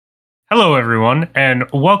Hello, everyone, and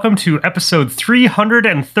welcome to episode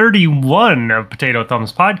 331 of Potato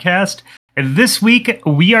Thumbs Podcast. And this week,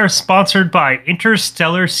 we are sponsored by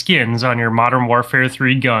Interstellar Skins on your Modern Warfare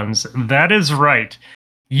 3 guns. That is right.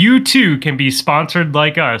 You too can be sponsored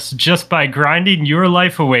like us just by grinding your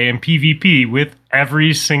life away in PvP with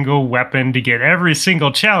every single weapon to get every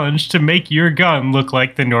single challenge to make your gun look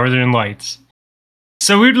like the Northern Lights.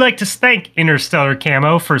 So we'd like to thank Interstellar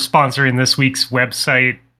Camo for sponsoring this week's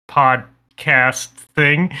website podcast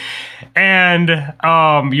thing, and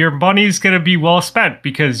your money's gonna be well spent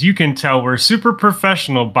because you can tell we're super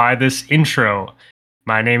professional by this intro.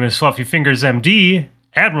 My name is Fluffy Fingers MD.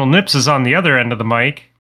 Admiral Nips is on the other end of the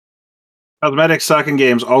mic. Cosmetics suck in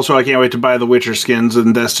games. Also, I can't wait to buy the Witcher skins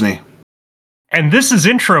in Destiny. And this is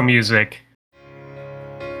intro music.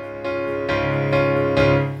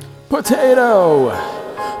 Potato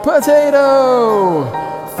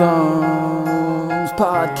Thumbs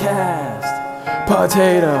Podcast.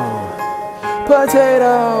 Potato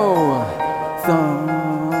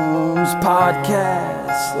Thumbs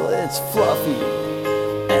Podcast. It's Fluffy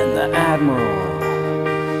and the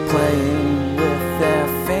Admiral playing with their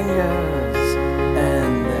fingers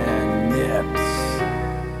and their nips.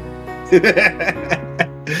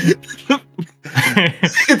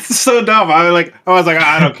 It's so dumb. I was like,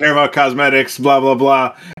 I don't care about cosmetics, blah blah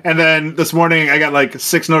blah. And then this morning, I got like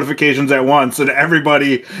 6 notifications at once, and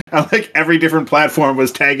everybody, like every different platform,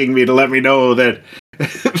 was tagging me to let me know that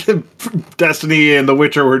Destiny and The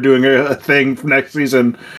Witcher were doing a thing for next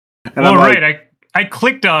season. And well, right, I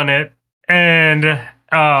clicked on it, and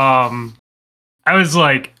I was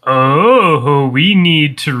like, oh, we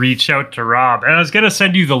need to reach out to Rob. And I was going to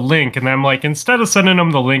send you the link. And I'm like, instead of sending him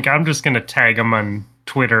the link, I'm just going to tag him on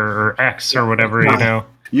Twitter or X or whatever, you know.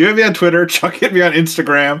 You hit me on Twitter, Chuck hit me on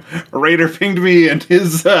Instagram, Raider pinged me in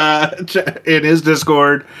his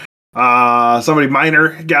Discord. Somebody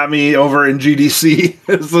minor got me over in GDC.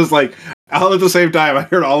 It's just like, all at the same time, I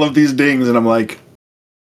heard all of these dings and I'm like,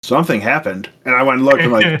 something happened. And I went and looked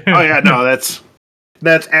and I'm like, oh yeah, no, that's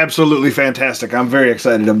absolutely fantastic. I'm very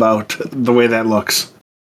excited about the way that looks.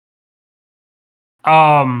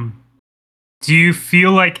 Do you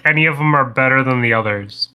feel like any of them are better than the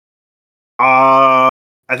others? I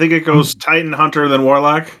think it goes Titan, Hunter, then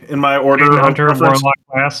Warlock in my order. Titan, Hunter, Warlock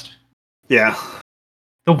last. Yeah.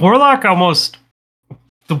 The Warlock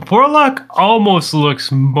almost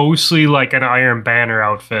looks mostly like an Iron Banner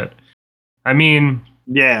outfit. I mean,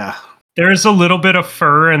 yeah. There's a little bit of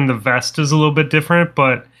fur and the vest is a little bit different,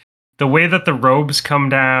 but the way that the robes come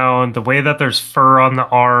down, the way that there's fur on the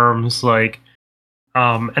arms, like,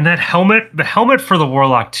 and that helmet, the helmet for the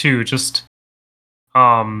Warlock too, just,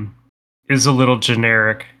 is a little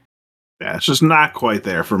generic. Yeah, it's just not quite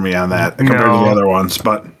there for me on that compared to the other ones,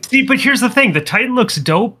 but... See, but here's the thing, the Titan looks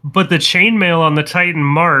dope, but the chainmail on the Titan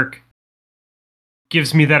mark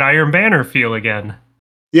gives me that Iron Banner feel again.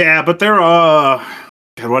 Yeah, but they're, God,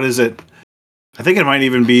 what is it? I think it might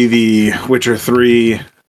even be the Witcher 3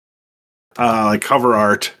 like cover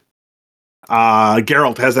art.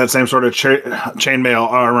 Geralt has that same sort of chainmail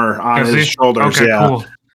armor on his shoulders. Okay, yeah, cool.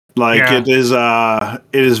 Like yeah.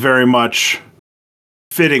 It is very much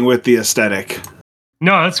fitting with the aesthetic.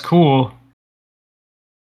 No, that's cool.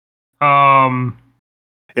 Yeah,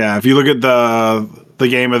 if you look at the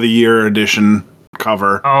Game of the Year edition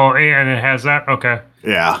cover. Oh, and it has that? Okay.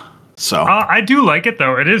 Yeah. So I do like it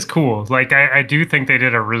though. It is cool. Like I do think they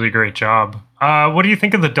did a really great job. What do you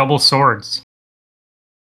think of the double swords?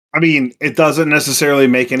 I mean, it doesn't necessarily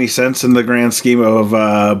make any sense in the grand scheme of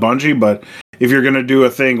Bungie, but if you're going to do a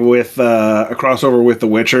thing with a crossover with The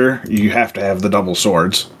Witcher, you have to have the double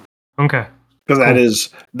swords. Okay. Because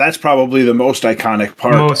that's probably the most iconic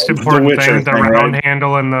part. Most important the Witcher thing, the round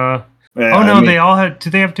handle and the. Yeah, oh no, they all have. Do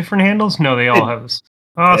they have different handles? No, they all have.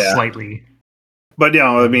 Slightly. But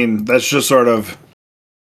I mean, that's just sort of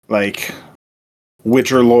like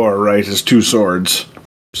Witcher lore, right? Is 2 swords.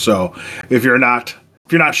 So if you're not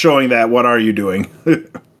showing that, what are you doing?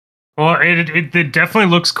 Well, it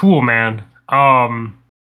definitely looks cool, man.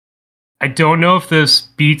 I don't know if this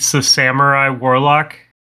beats the Samurai Warlock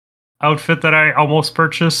outfit that I almost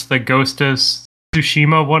purchased, the Ghost of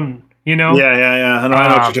Tsushima one, you know? Yeah. I know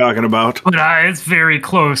what you're talking about. But it's very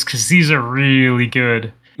close because these are really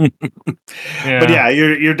good. Yeah. But yeah,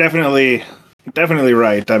 you're definitely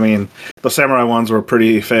right. I mean, the Samurai ones were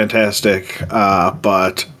pretty fantastic,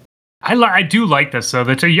 but I do like this though.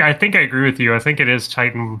 I think I agree with you. I think it is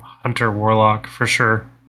Titan, Hunter, Warlock for sure.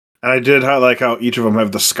 And I did like how each of them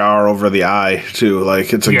have the scar over the eye too.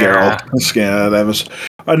 Like it's a Geralt skin. That was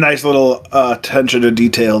a nice little attention to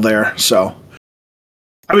detail there. So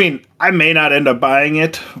I mean, I may not end up buying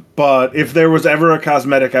it, but if there was ever a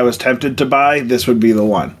cosmetic I was tempted to buy, this would be the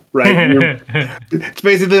one, right? It's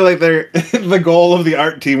basically like the goal of the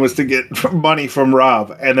art team was to get money from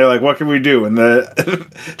Rob, and they're like, "What can we do?" And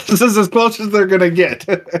this is as close as they're gonna get.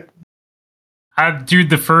 Dude,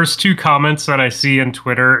 the first two comments that I see on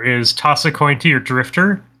Twitter is toss a coin to your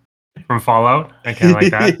drifter from Fallout. I kind of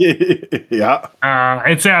like that. Yeah.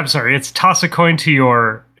 I'm sorry. It's toss a coin to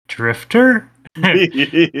your drifter.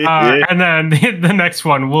 And then the next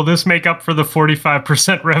one, will this make up for the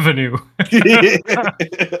 45% revenue? It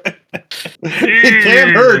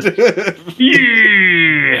can't hurt.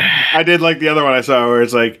 Yeah. I did like the other one I saw where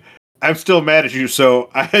it's like, I'm still mad at you, so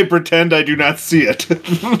I pretend I do not see it.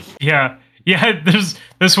 Yeah. There's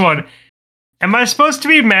this one. Am I supposed to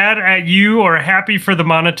be mad at you or happy for the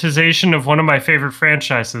monetization of one of my favorite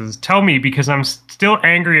franchises? Tell me, because I'm still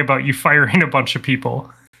angry about you firing a bunch of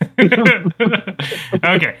people.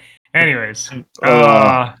 Okay. Anyways.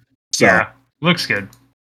 Yeah. Looks good.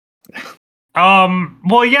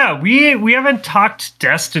 Well, yeah, we haven't talked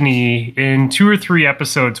Destiny in 2 or 3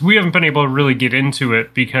 episodes. We haven't been able to really get into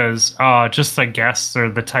it because just the guests are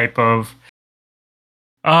the type of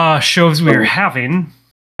shows we are having.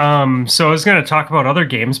 So I was gonna talk about other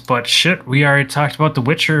games, but shit, we already talked about The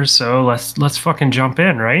Witcher, so let's fucking jump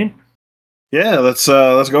in, right? Yeah, let's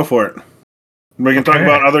go for it. We can talk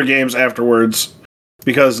about other games afterwards,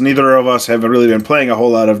 because neither of us have really been playing a whole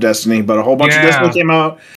lot of Destiny, but a whole bunch of Destiny came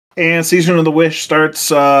out, and Season of the Wish starts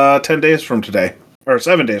 10 days from today, or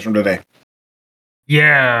 7 days from today.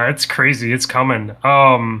 Yeah, it's crazy. It's coming.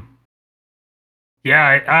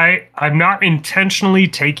 Yeah, I'm not intentionally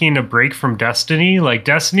taking a break from Destiny. Like,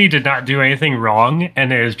 Destiny did not do anything wrong,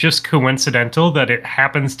 and it is just coincidental that it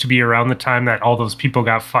happens to be around the time that all those people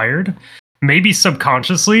got fired. Maybe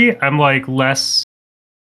subconsciously, I'm like less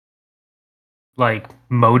like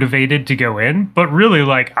motivated to go in, but really,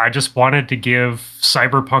 like, I just wanted to give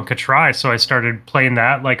Cyberpunk a try, so I started playing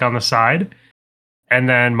that like on the side. And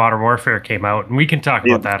then Modern Warfare came out, and we can talk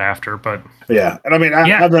about that after. But yeah, and I mean,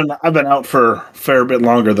 I've been out for a fair bit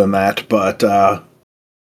longer than that, but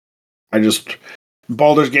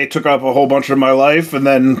Baldur's Gate took up a whole bunch of my life, and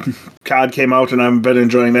then COD came out, and I've been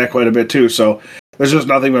enjoying that quite a bit too. So there's just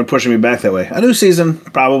nothing been pushing me back that way. A new season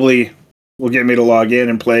probably will get me to log in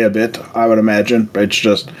and play a bit, I would imagine. But it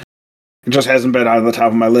just hasn't been on the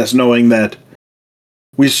top of my list, knowing that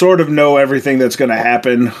we sort of know everything that's going to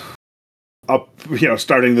happen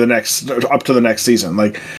starting up to the next season.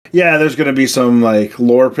 Like, yeah, there's going to be some like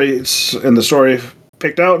lore piece in the story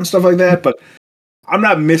picked out and stuff like that, but I'm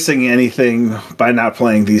not missing anything by not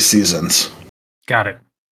playing these seasons. Got it.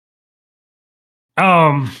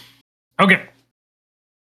 Okay.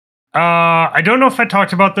 I don't know if I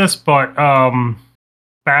talked about this, but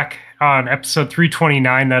back on episode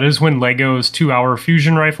 329, that is when Lego's 2-hour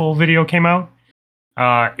fusion rifle video came out.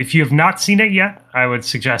 If you have not seen it yet, I would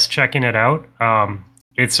suggest checking it out.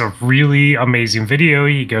 It's a really amazing video.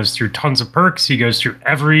 He goes through tons of perks. He goes through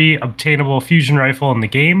every obtainable fusion rifle in the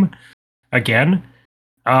game again.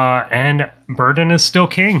 And Burden is still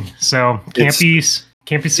king, so can't be sad.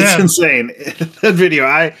 It's insane. That video,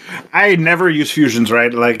 I never use fusions,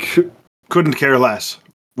 right? Like, couldn't care less.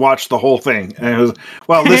 Watch the whole thing, and it was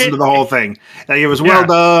listen to the whole thing. Like, it was well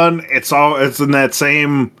done. It's in that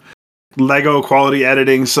same Lego quality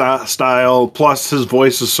editing style. Plus, his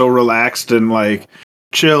voice is so relaxed and like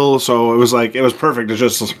chill. So it was perfect. It's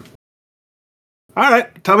just, all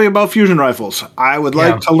right. Tell me about fusion rifles. I would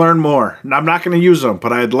like to learn more. I'm not going to use them,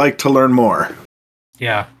 but I'd like to learn more.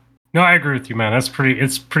 Yeah. No, I agree with you, man. It's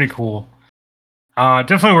pretty cool.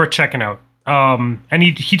 Definitely worth checking out. And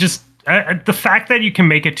he just the fact that you can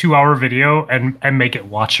make a 2-hour video and make it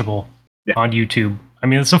watchable on YouTube. I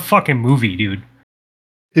mean, it's a fucking movie, dude.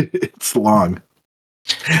 It's long.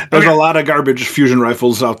 There's a lot of garbage fusion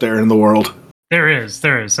rifles out there in the world. There is.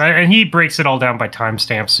 And he breaks it all down by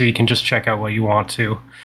timestamps, so you can just check out what you want to.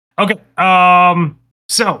 Okay.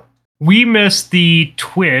 So we missed the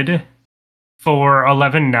TWID for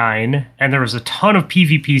 11.9, and there was a ton of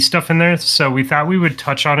PvP stuff in there, so we thought we would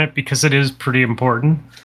touch on it because it is pretty important.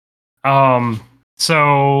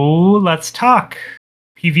 So let's talk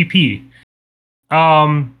PvP.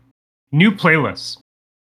 New playlists.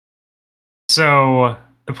 So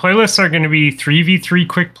the playlists are going to be 3v3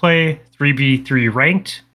 quick play, 3v3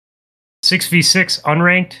 ranked, 6v6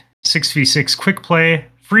 unranked, 6v6 quick play,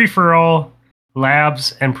 free for all,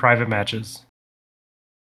 labs, and private matches.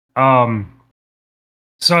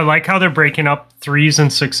 So I like how they're breaking up 3s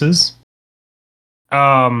and 6s.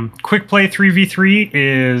 Quick play 3v3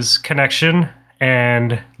 is connection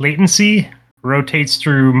and latency. rotates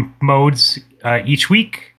through modes each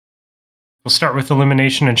week. We'll start with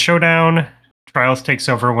Elimination and Showdown. Trials takes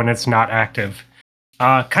over when it's not active.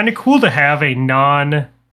 Kind of cool to have a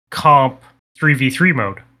non-comp 3v3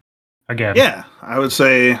 mode again. Yeah, I would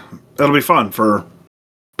say that'll be fun for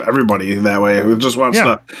everybody that way who just wants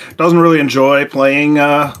to, doesn't really enjoy playing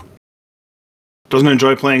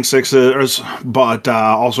sixes, but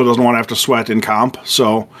also doesn't want to have to sweat in comp.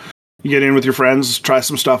 So you get in with your friends, try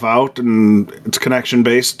some stuff out, and it's connection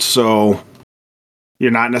based, so you're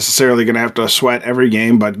not necessarily going to have to sweat every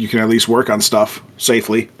game, but you can at least work on stuff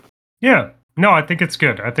safely. Yeah. No, I think it's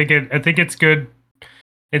good. I think it's good.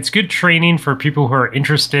 It's good training for people who are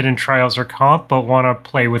interested in trials or comp, but want to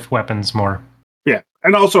play with weapons more. Yeah.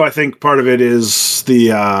 And also I think part of it is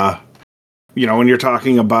the, when you're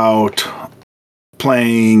talking about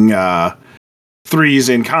playing threes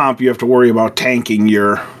in comp, you have to worry about tanking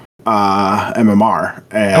your MMR.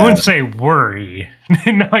 And I wouldn't say worry.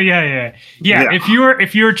 No, yeah.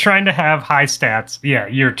 If you're trying to have high stats, yeah,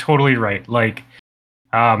 you're totally right. Like,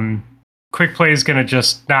 quick play is gonna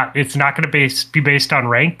just not. It's not gonna be based on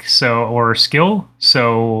rank, or skill.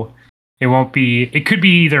 So it won't be. It could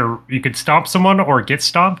be either you could stomp someone or get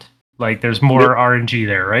stomped. Like, there's more RNG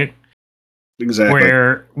there, right? Exactly.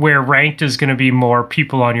 Where ranked is gonna be more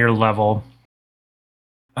people on your level.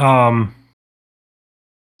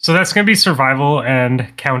 So that's going to be survival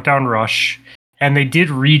and countdown rush. And they did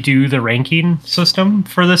redo the ranking system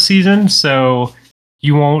for this season, so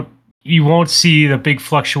you won't see the big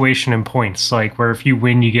fluctuation in points, like where if you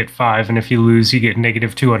win you get 5 and if you lose you get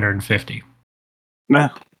negative 250. Nah.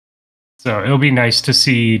 So it'll be nice to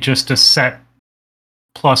see just a set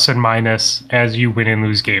plus and minus as you win and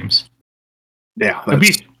lose games. Yeah,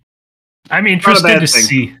 I'm interested to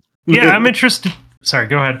see. Yeah, I'm interested. Sorry,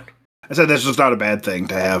 go ahead. I said that's just not a bad thing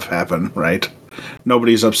to have happen, right?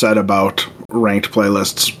 Nobody's upset about ranked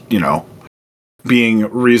playlists, being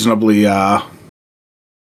reasonably,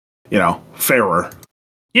 fairer.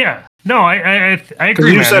 Yeah. No, I agree.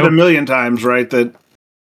 Because you said a million times, right, that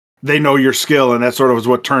they know your skill, and that sort of is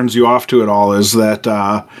what turns you off to it all, is that,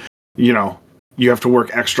 you have to work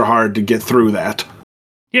extra hard to get through that.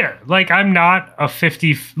 Yeah, like I'm not a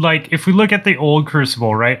 50... Like, if we look at the old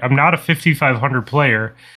Crucible, right, I'm not a 5,500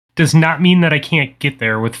 player. Does not mean that I can't get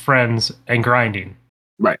there with friends and grinding.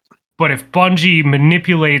 Right. But if Bungie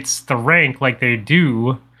manipulates the rank like they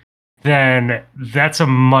do, then that's a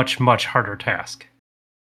much, much harder task.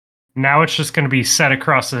 Now it's just going to be set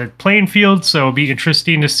across the playing field, so it'll be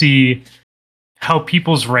interesting to see how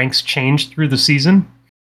people's ranks change through the season,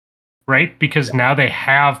 right? Because now they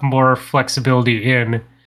have more flexibility in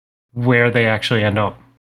where they actually end up.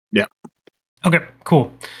 Yeah. Okay,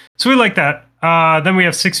 cool. So we like that. Then we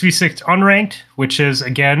have 6v6 unranked, which is,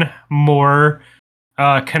 again, more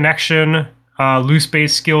connection,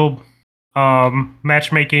 loose-based skill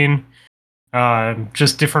matchmaking,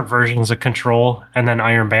 just different versions of Control, and then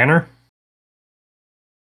Iron Banner.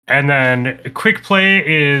 And then quick play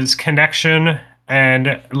is connection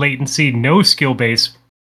and latency, no skill-based,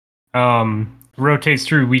 rotates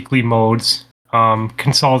through weekly modes,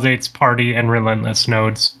 consolidates party and relentless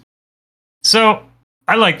nodes. So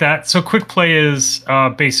I like that. So quick play is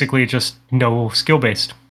basically just no skill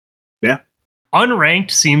based. Yeah.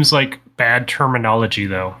 Unranked seems like bad terminology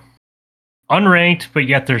though. Unranked, but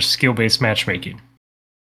yet there's skill based matchmaking.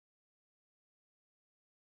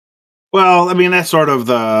 Well, I mean, that's sort of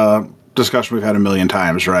the discussion we've had a million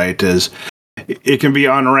times, right? Is it can be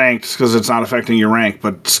unranked because it's not affecting your rank,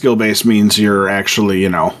 but skill based means you're actually,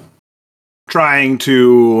 trying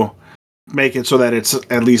to make it so that it's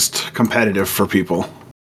at least competitive for people.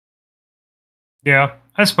 Yeah,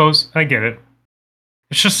 I suppose I get it.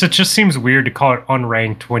 It just seems weird to call it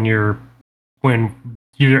unranked when your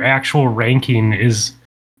actual ranking is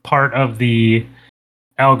part of the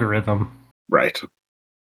algorithm. Right.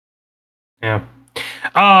 Yeah.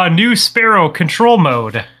 New Sparrow control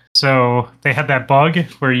mode. So they had that bug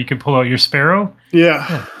where you could pull out your Sparrow.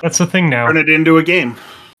 Yeah. That's the thing now. Turn it into a game.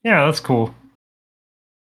 Yeah, that's cool.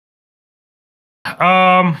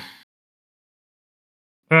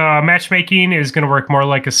 Matchmaking is going to work more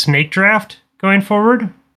like a snake draft going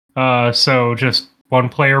forward. So just one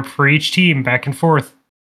player for each team, back and forth.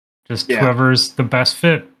 Just whoever's the best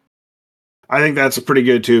fit. I think that's pretty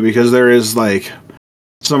good too, because there is like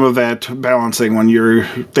some of that balancing when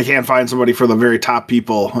they can't find somebody for the very top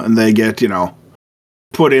people and they get,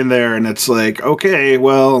 put in there, and it's like, okay,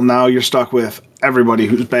 well, now you're stuck with everybody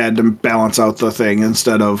who's bad to balance out the thing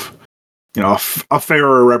instead of, a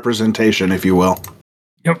fairer representation, if you will.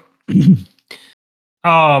 Yep.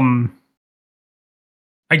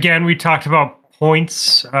 Again, we talked about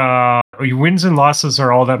points, your wins and losses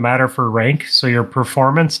are all that matter for rank. So your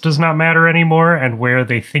performance does not matter anymore, and where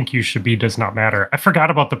they think you should be does not matter. I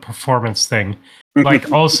forgot about the performance thing.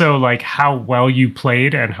 Like also like how well you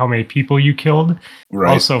played and how many people you killed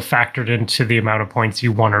also factored into the amount of points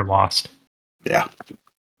you won or lost. Yeah.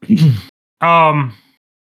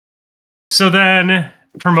 So then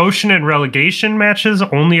promotion and relegation matches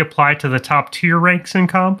only apply to the top tier ranks in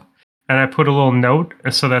comp. And I put a little note,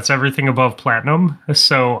 so that's everything above platinum.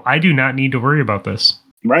 So I do not need to worry about this.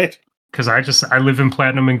 Right. Because I live in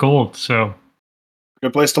platinum and gold, so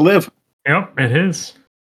good place to live. Yep, it is.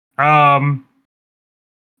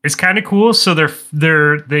 It's kind of cool. So they're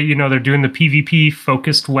doing the PvP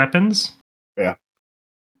focused weapons. Yeah.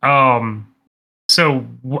 So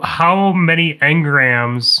how many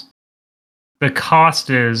engrams the cost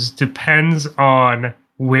is depends on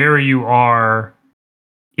where you are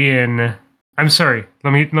in. I'm sorry.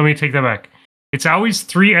 Let me take that back. It's always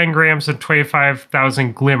 3 engrams and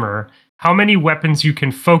 25,000 glimmer. How many weapons you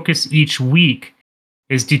can focus each week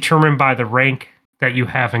is determined by the rank that you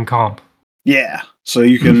have in comp. Yeah. So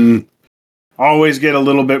you can always get a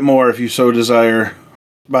little bit more if you so desire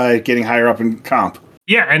by getting higher up in comp.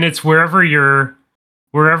 Yeah, and it's wherever your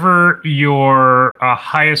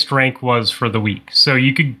highest rank was for the week. So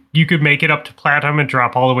you could make it up to platinum and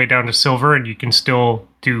drop all the way down to silver, and you can still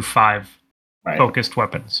do 5 focused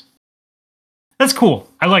weapons. That's cool.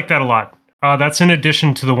 I like that a lot. That's in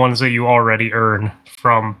addition to the ones that you already earn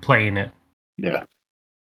from playing it. Yeah.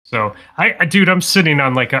 So, I'm sitting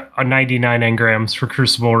on like a 99 engrams for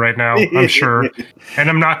Crucible right now, I'm sure. And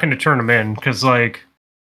I'm not going to turn them in because, like,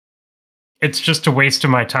 it's just a waste of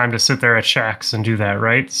my time to sit there at Shaxx and do that,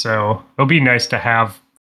 right? So, it'll be nice to have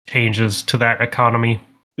changes to that economy.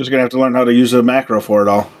 Just going to have to learn how to use a macro for it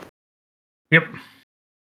all. Yep.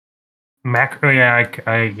 Macro, yeah,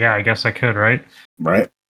 I guess I could, right? Right.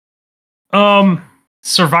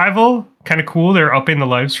 Survival, kind of cool. They're upping the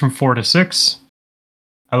lives from 4 to 6.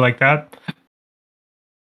 I like that.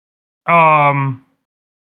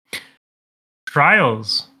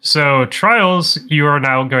 Trials. So trials, you are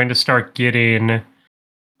now going to start getting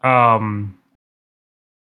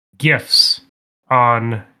gifts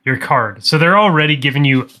on your card. So they're already giving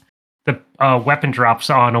you the weapon drops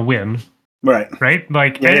on a win. Right?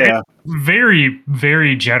 Like, very,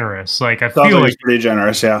 very generous. Like, I feel like pretty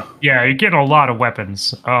generous, yeah. Yeah, you're getting a lot of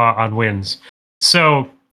weapons on wins. So,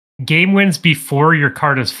 game wins before your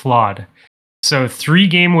card is flawed. So, 3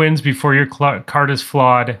 game wins before your card is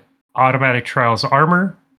flawed, automatic trials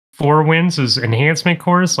armor. 4 wins is enhancement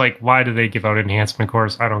cores. Like, why do they give out enhancement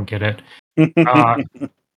cores? I don't get it.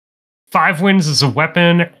 5 wins is a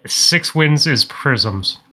weapon. 6 wins is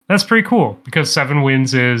prisms. That's pretty cool because 7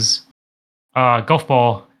 wins is golf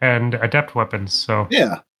ball and adept weapons. So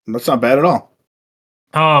yeah, that's not bad at all.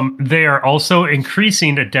 They are also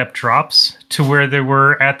increasing adept drops to where they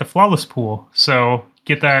were at the flawless pool. So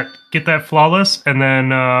get that flawless, and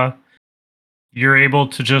then you're able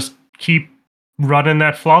to just keep running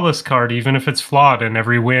that flawless card, even if it's flawed. And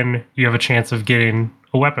every win, you have a chance of getting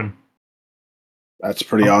a weapon. That's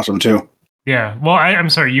pretty awesome too. Yeah. Well, I'm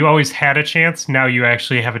sorry. You always had a chance. Now you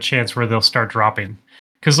actually have a chance where they'll start dropping.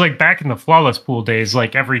 Because, like, back in the flawless pool days,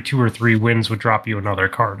 like, every 2 or 3 wins would drop you another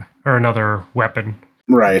card or another weapon.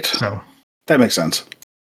 Right. So that makes sense.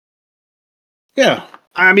 Yeah.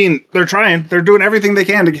 I mean, they're trying. They're doing everything they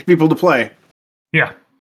can to get people to play. Yeah.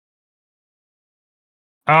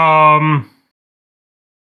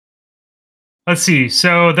 Let's see.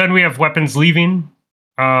 So then we have weapons leaving.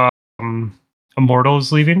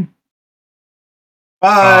 Immortals leaving.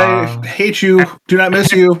 I hate you. Do not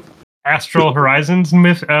miss you. Astral Horizons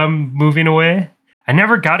moving away. I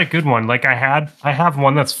never got a good one. Like I have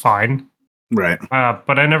one that's fine. Right.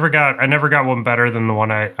 But I never got one better than the one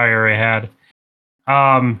I already had.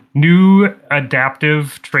 New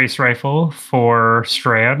adaptive trace rifle for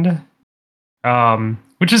Strand.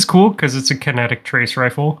 Which is cool because it's a kinetic trace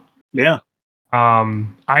rifle. Yeah.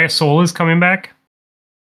 ISOL is coming back.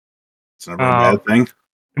 It's never a bad thing.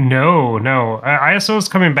 No. ISO is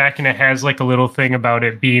coming back, and it has like a little thing about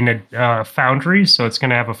it being a foundry, so it's going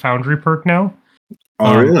to have a foundry perk now.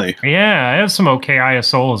 Oh, really? Yeah, I have some okay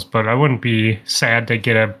ISOs, but I wouldn't be sad to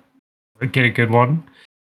get a good one.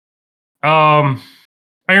 Iron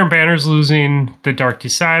Banner's losing the Dark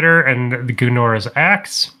Decider and the Gunora's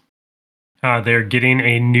Axe. They're getting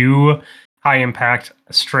a new high-impact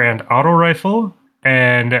Strand auto rifle,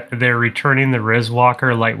 and they're returning the Riz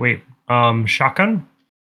Walker lightweight shotgun.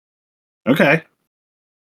 Okay.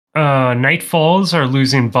 Nightfalls are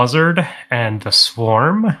losing Buzzard and the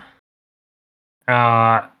Swarm.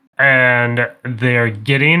 and they're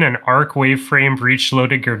getting an arc waveframe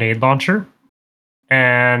breech-loaded grenade launcher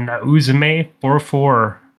and a Uzume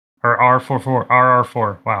 44 or R44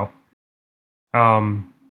 RR4. Wow.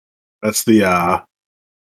 That's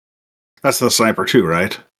the sniper too,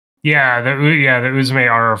 right? Yeah, the Uzume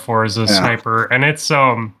RR4 is a sniper, and it's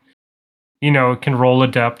it can roll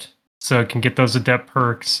adept, so it can get those adept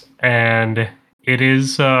perks, and it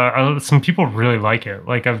is some people really like it.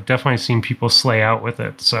 Like I've definitely seen people slay out with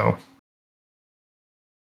it. So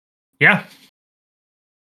yeah.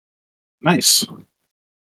 Nice.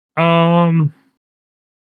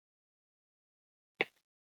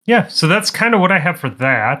 Yeah, so that's kind of what I have for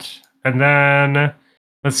that. And then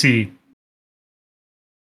let's see.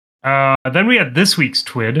 Then we had this week's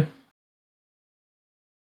TWID.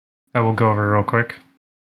 I will go over real quick.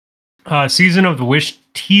 Season of the Wish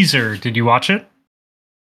teaser. Did you watch it?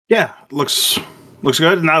 Yeah, looks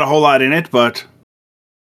good. Not a whole lot in it, but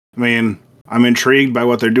I mean, I'm intrigued by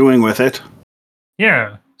what they're doing with it.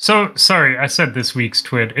 Yeah. So sorry, I said this week's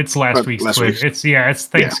TWID. It's last week's TWID. It's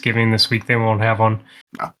Thanksgiving this week. They won't have one.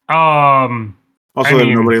 No. Also, there's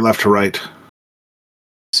nobody left to write.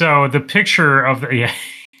 So the picture of the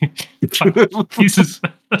Jesus,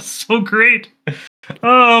 that's so great.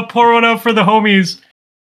 Oh, pour one out for the homies.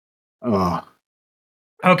 Oh.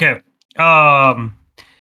 Okay.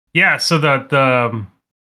 Yeah. So the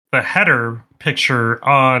header picture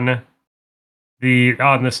on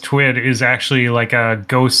this TWID is actually like a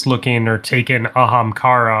ghost looking or taken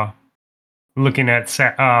Ahamkara looking at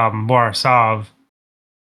Morasov.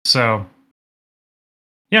 So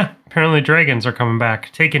yeah, apparently dragons are coming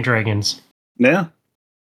back. Taken dragons. Yeah.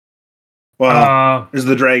 Well, is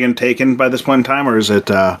the dragon taken by this point in time, or is it?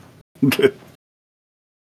 What do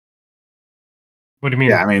you mean?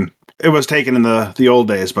 Yeah, I mean, it was taken in the old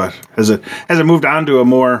days, but has it moved on to a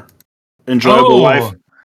more enjoyable life?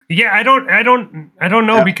 Yeah, I don't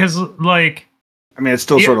know because like, I mean, it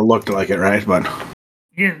still sort of looked like it, right? But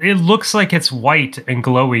it looks like it's white and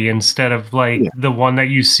glowy instead of like the one that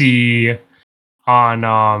you see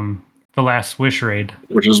on the last Wish raid,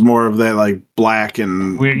 which is more of that like black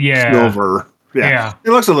and silver. Yeah, it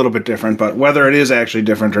looks a little bit different, but whether it is actually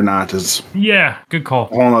different or not is good call. A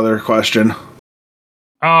whole other question.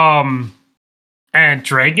 And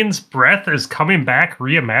Dragon's Breath is coming back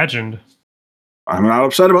reimagined. I'm not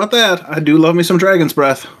upset about that. I do love me some Dragon's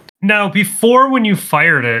Breath. Now, before when you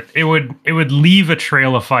fired it, it would leave a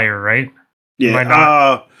trail of fire, right?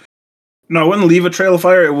 Yeah. No, it wouldn't leave a trail of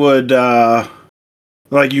fire. It would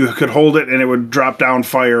like you could hold it and it would drop down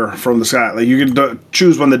fire from the sky. Like you could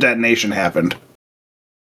choose when the detonation happened.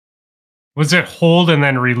 Was it hold and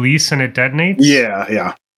then release and it detonates?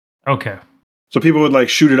 Yeah. Okay. So people would like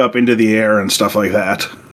shoot it up into the air and stuff like that.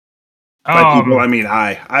 By people, I mean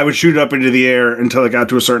I would shoot it up into the air until it got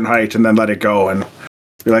to a certain height and then let it go and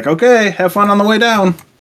be like, okay, have fun on the way down.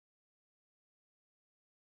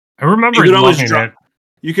 I remember loving it.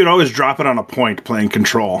 You could always drop it on a point playing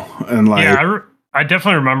Control and like. Yeah, I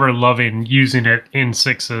definitely remember loving using it in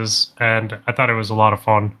sixes, and I thought it was a lot of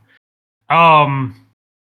fun.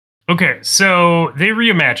 Okay, so they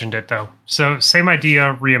reimagined it though. So same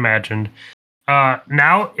idea, reimagined.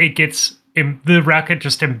 Now it gets the rocket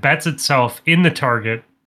just embeds itself in the target,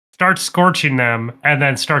 starts scorching them, and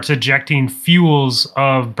then starts ejecting fuels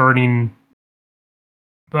of burning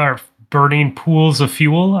pools of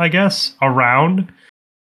fuel, I guess, around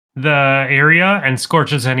the area and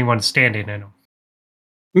scorches anyone standing in them.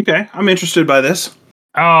 Okay, I'm interested by this.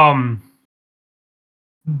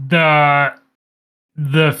 The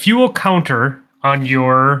fuel counter on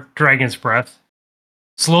your Dragon's Breath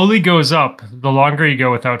slowly goes up the longer you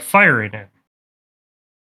go without firing it.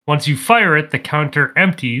 Once you fire it, the counter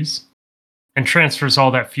empties and transfers all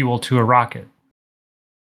that fuel to a rocket.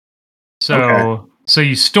 So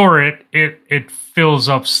you store it, it fills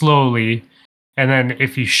up slowly, and then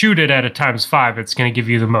if you shoot it at a ×5, it's going to give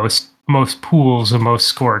you the most pools and most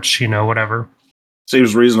scorch, whatever.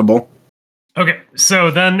 Seems reasonable. Okay,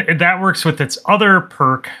 so then that works with its other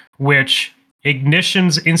perk, which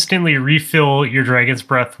ignitions instantly refill your Dragon's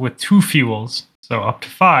Breath with 2 fuels, so up to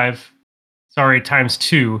 5. Sorry,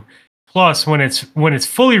 ×2. Plus, when it's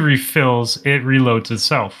fully refills, it reloads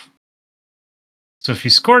itself. So if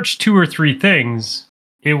you scorch 2 or 3 things,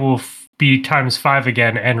 it will be ×5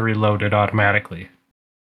 again and reloaded automatically.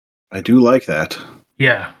 I do like that.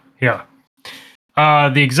 Yeah.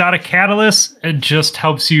 The exotic catalyst, it just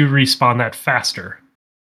helps you respawn that faster.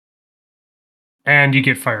 And you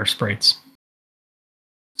get fire sprites.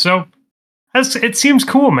 So, it seems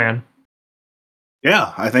cool, man.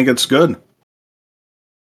 Yeah, I think it's good.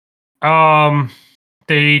 They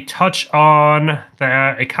they touch on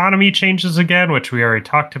the economy changes again, which we already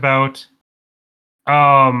talked about.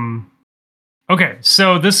 Okay,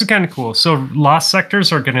 so this is kind of cool. So lost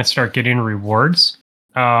sectors are going to start getting rewards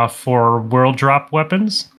for world drop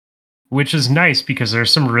weapons, which is nice because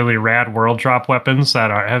there's some really rad world drop weapons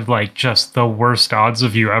that have like just the worst odds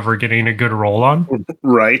of you ever getting a good roll on.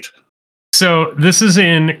 Right. So this is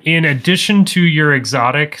in addition to your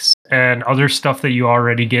exotics and other stuff that you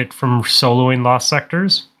already get from soloing lost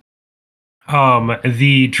sectors.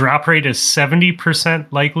 The drop rate is 70%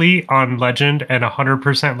 likely on legend and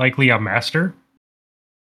 100% likely on master.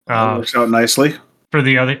 That works out nicely for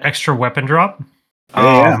the other extra weapon drop.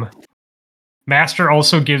 Yeah. Master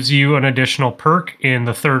also gives you an additional perk in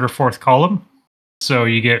the third or fourth column. So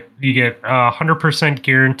you get 100%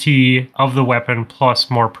 guarantee of the weapon plus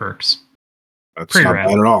more perks. That's pretty not rad.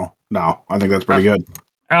 Bad at all. No, I think that's pretty good.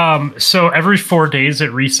 So every 4 days it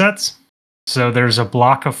resets. So there's a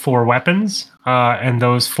block of 4 weapons, and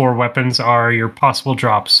those 4 weapons are your possible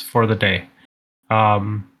drops for the day.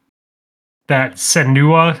 That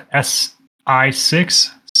Senua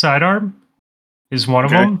SI6 sidearm is one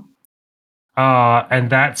of them. And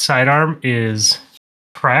that sidearm is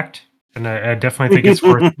cracked, and I definitely think it's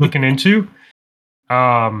worth looking into.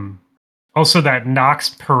 Also, that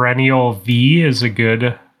Nox Perennial V is a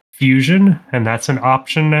good fusion, and that's an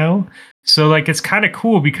option now. So, like, it's kind of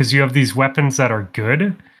cool because you have these weapons that are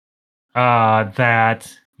good,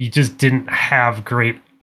 that you just didn't have great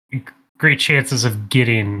chances of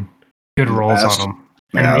getting good rolls on them.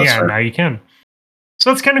 And yeah, now you can.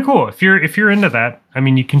 So that's kind of cool. If you're into that, I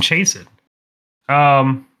mean, you can chase it.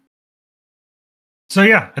 So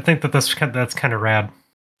yeah, I think that's kind of rad.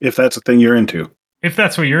 If that's a thing you're into. If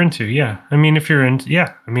that's what you're into, yeah. I mean, if you're into,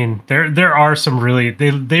 yeah. I mean, there are some really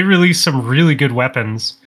they release some really good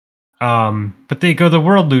weapons, but they go the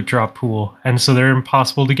world loot drop pool, and so they're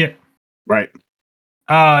impossible to get. Right.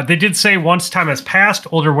 They did say once time has passed,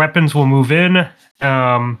 older weapons will move in.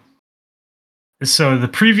 So the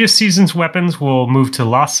previous season's weapons will move to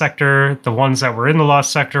Lost Sector. The ones that were in the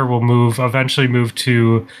Lost Sector will eventually move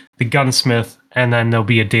to the Gunsmith, and then there'll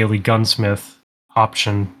be a daily Gunsmith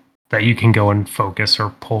option that you can go and focus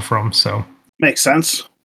or pull from. So makes sense.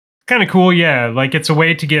 Kind of cool, yeah. Like it's a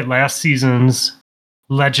way to get last season's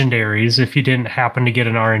legendaries if you didn't happen to get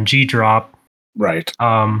an RNG drop. Right.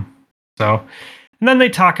 And then they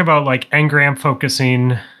talk about like engram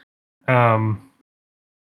focusing,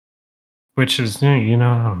 which is, I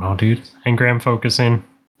don't know, dude. Engram focusing.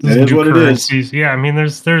 It is what currencies. It is. Yeah, I mean,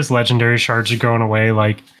 there's legendary shards going away.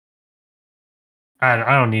 Like, I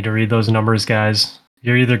don't need to read those numbers, guys.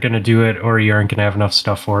 You're either going to do it or you aren't going to have enough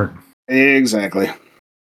stuff for it. Exactly.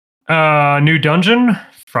 New dungeon,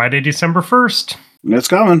 Friday, December 1st. It's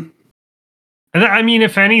coming. And I mean,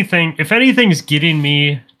 if anything's getting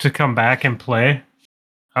me to come back and play,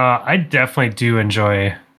 I definitely do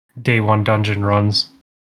enjoy day one dungeon runs.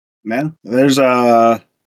 Man, there's saw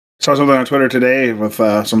something on Twitter today with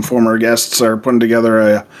some former guests are putting together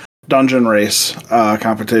a dungeon race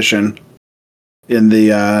competition in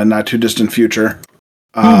the not too distant future.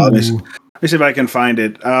 Let me see if I can find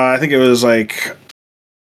it. I think it was like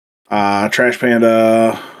Trash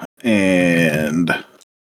Panda and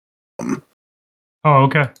oh,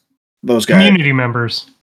 okay. Those guys. Community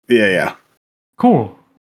members. Yeah. Cool.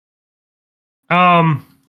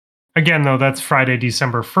 Again, though, that's Friday,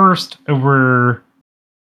 December 1st. We're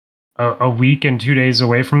a week and 2 days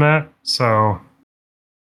away from that. So,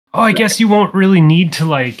 I guess you won't really need to,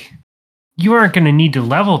 like... You aren't going to need to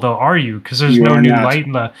level, though, are you? Because there's no new light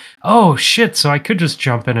in the... Oh, shit, so I could just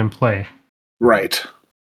jump in and play. Right.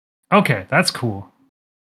 Okay, that's cool.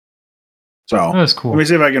 So, that's cool. Let me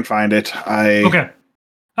see if I can find it. Okay.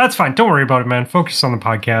 That's fine. Don't worry about it, man. Focus on the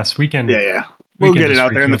podcast. We can... Yeah. We'll get it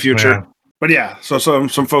out there in the future. But yeah, so some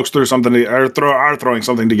folks are throwing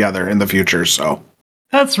something together in the future, so...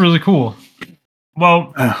 That's really cool.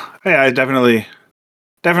 Well... I definitely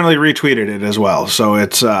retweeted it as well, so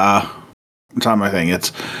it's on my thing.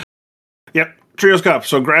 Yep, Trios Cup.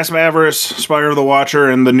 So Grasp Avarice, Spire of the Watcher,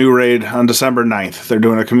 and the new raid on December 9th. They're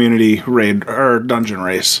doing a community raid or dungeon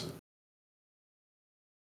race.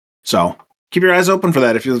 So keep your eyes open for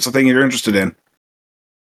that if it's a thing you're interested in.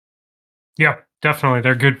 Yeah, definitely.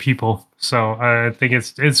 They're good people. So I think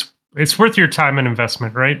it's worth your time and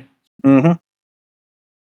investment, right? Mm-hmm.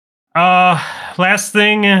 Last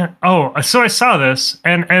thing. So I saw this,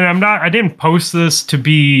 and I didn't post this to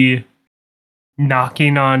be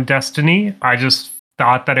knocking on Destiny. I just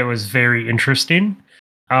thought that it was very interesting.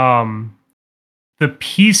 The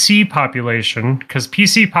PC population, because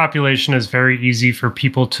PC population is very easy for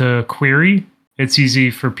people to query. It's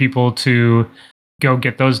easy for people to go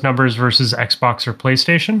get those numbers versus Xbox or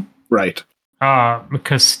PlayStation. Right.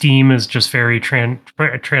 Because Steam is just very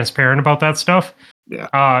transparent about that stuff.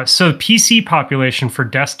 Yeah. So PC population for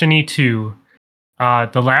Destiny 2,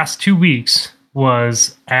 the last 2 weeks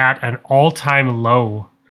was at an all-time low.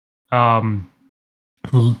 The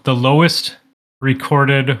lowest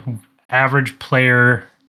recorded average player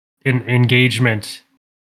engagement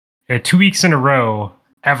 2 weeks in a row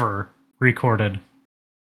ever recorded.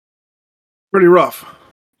 Pretty rough.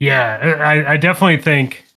 Yeah, I definitely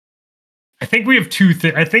think. I think we have two.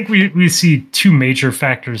 I think we see two major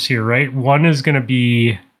factors here, right? One is going to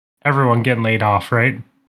be everyone getting laid off, right?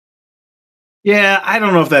 Yeah, I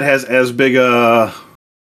don't know if that has as big a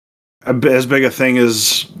thing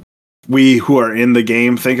as we who are in the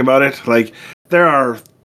game think about it. Like, there are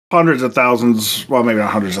hundreds of thousands, well, maybe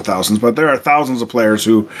not hundreds of thousands, but there are thousands of players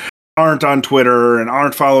who aren't on Twitter and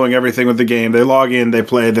aren't following everything with the game. They log in, they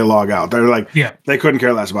play, they log out. They're like, they couldn't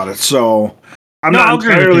care less about it. So I'm not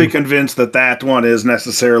entirely convinced that one is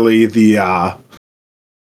necessarily the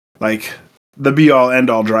the be all end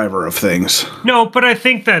all driver of things. No, but I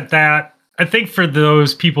think I think for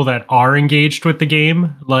those people that are engaged with the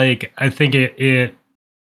game, like, I think it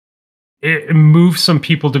moves some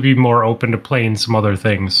people to be more open to playing some other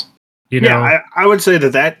things. You know? Yeah, I would say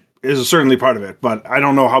that is certainly part of it, but I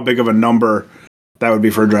don't know how big of a number that would be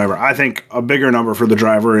for a driver. I think a bigger number for the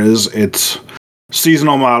driver is its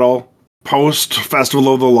seasonal model, post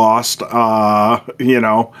Festival of the Lost,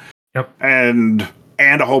 Yep. and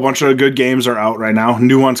a whole bunch of good games are out right now.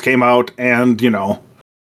 New ones came out, and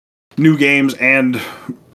new games, and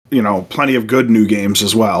plenty of good new games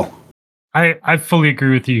as well. I fully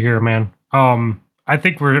agree with you here, man. I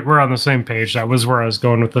think we're on the same page. That was where I was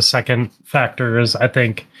going with the second factor. Is I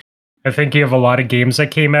think you have a lot of games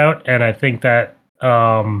that came out, and I think that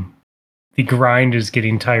the grind is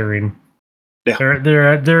getting tiring. Yeah.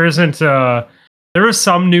 There isn't there was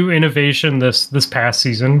some new innovation this past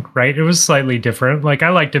season, right? It was slightly different. Like, I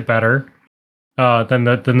liked it better than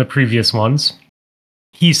the previous ones.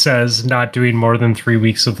 He says not doing more than 3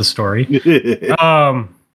 weeks of the story.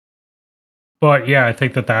 But yeah, I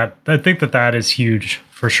think that is huge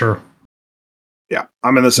for sure. Yeah,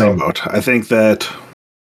 I'm in the same boat. I think that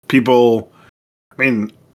people, I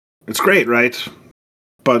mean, it's great, right?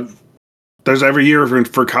 But there's every year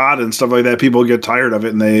for COD and stuff like that, people get tired of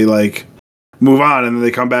it and they move on, and then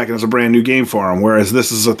they come back and it's a brand new game for them. Whereas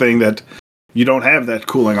this is a thing that you don't have that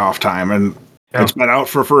cooling off time, and it's been out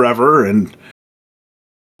for forever, and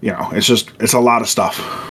it's a lot of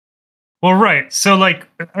stuff. Well, right. So,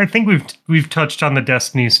 I think we've touched on the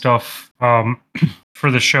Destiny stuff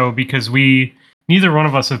for the show, because neither one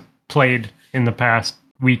of us have played in the past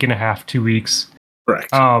week and a half, 2 weeks.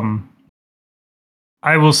 Correct. I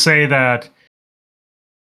will say that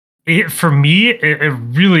for me, it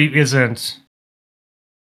really isn't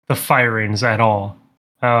the firings at all.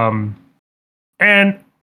 And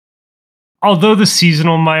although the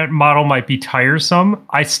seasonal model might be tiresome,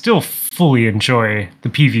 I still fully enjoy the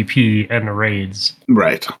PvP and the raids.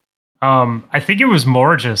 Right. I think it was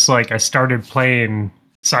more just I started playing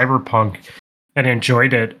Cyberpunk and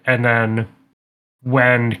enjoyed it, and then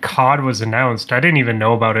when COD was announced, I didn't even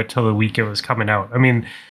know about it till the week it was coming out. I mean,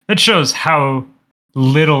 that shows how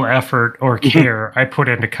little effort or care I put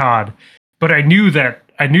into COD. But I knew that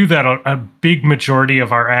a big majority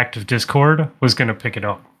of our active Discord was going to pick it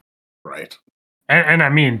up. Right. And I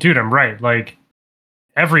mean, dude, I'm right.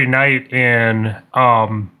 Every night in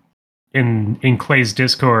Clay's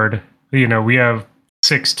Discord, we have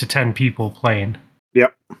 6 to 10 people playing.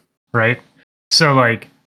 Yep. Right. So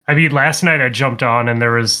I mean, last night I jumped on and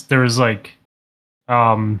there was 8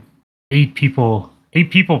 people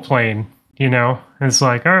playing. And it's all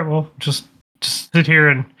right, well, just sit here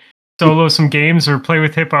and solo some games or play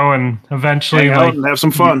with Hippo, and eventually hang out and have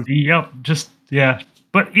some fun. Yep.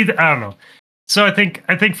 But either, I don't know. So I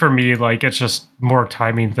think for me, it's just more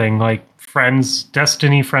timing thing.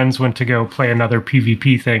 Destiny friends went to go play another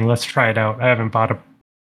PvP thing. Let's try it out. I haven't bought a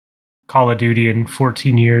Call of Duty in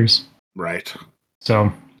 14 years. Right.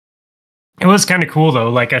 So it was kind of cool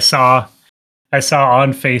though. I saw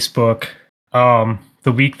on Facebook,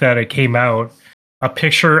 the week that it came out, a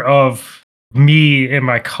picture of me in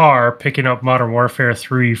my car picking up Modern Warfare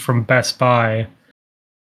 3 from Best Buy.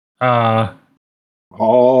 All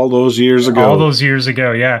those years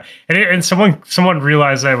ago, yeah. And someone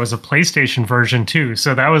realized that it was a PlayStation version too.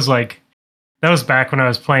 So that was back when I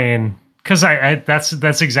was playing, because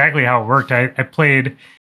that's exactly how it worked. I played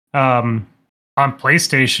on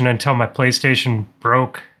PlayStation until my PlayStation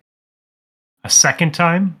broke a second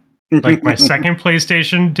time. My second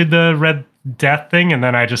PlayStation did the death thing, and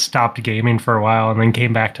then I just stopped gaming for a while, and then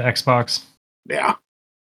came back to Xbox. Yeah.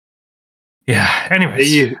 Yeah.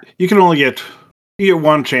 Anyways, You can only get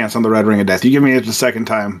one chance on the Red Ring of Death. You give me it the second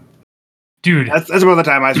time, dude. That's about the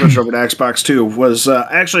time I switched over to Xbox too. Was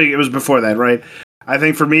actually it was before that, right? I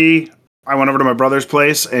think for me, I went over to my brother's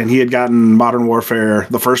place and he had gotten Modern Warfare,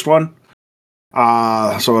 the first one.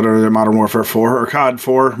 So what are they, Modern Warfare 4 or COD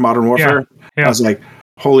 4 Modern Warfare? Yeah. I was like,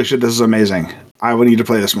 holy shit, this is amazing. I would need to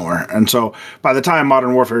play this more. And so by the time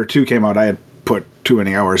Modern Warfare 2 came out, I had put too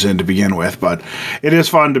many hours in to begin with, but it is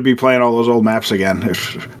fun to be playing all those old maps again. It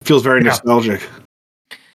feels very nostalgic.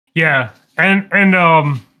 Yeah. And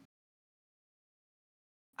I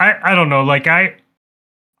don't know, like I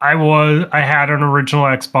had an original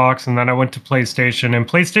Xbox and then I went to PlayStation, and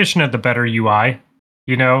PlayStation had the better UI,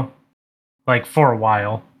 you know, like for a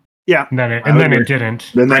while. Yeah. And then it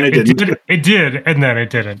didn't. And then it didn't. It did, and then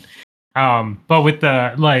it didn't. But with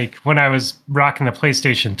the, like, when I was rocking the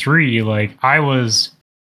PlayStation 3, like, I was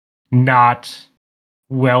not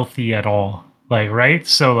wealthy at all. Like, right?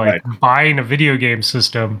 So, like, buying a video game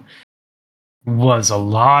system was a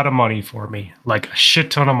lot of money for me. Like, a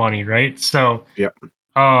shit ton of money, right? So,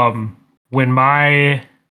 when my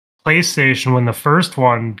PlayStation, when the first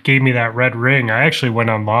one gave me that red ring, I actually went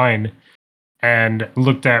online and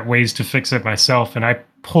looked at ways to fix it myself, and I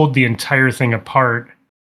pulled the entire thing apart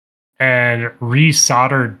and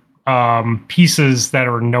resoldered pieces that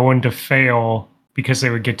are known to fail because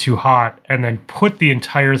they would get too hot, and then put the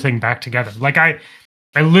entire thing back together. Like I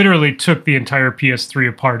literally took the entire PS3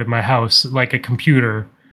 apart in my house, like a computer,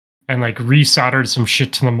 and like resoldered some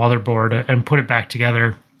shit to the motherboard and put it back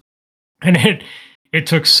together. And it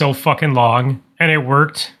took so fucking long, and it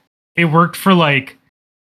worked. It worked for like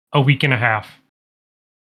a week and a half.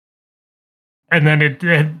 And then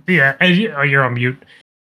you're on mute.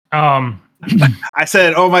 I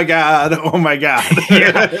said, "Oh my god, oh my god."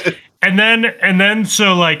 Yeah. And then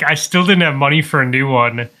so like I still didn't have money for a new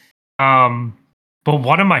one. But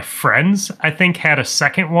one of my friends, I think, had a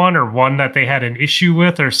second one, or one that they had an issue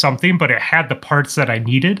with or something, but it had the parts that I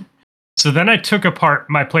needed. So then I took apart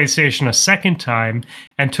my PlayStation a second time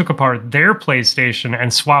and took apart their PlayStation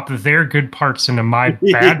and swapped their good parts into my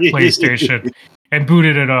bad PlayStation and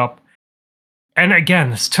booted it up. And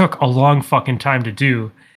again, this took a long fucking time to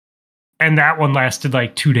do. And that one lasted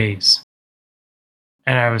like 2 days.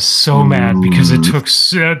 And I was so mad because it took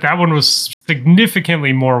that one was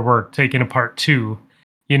significantly more work taking apart too,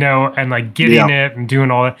 you know, and like getting it and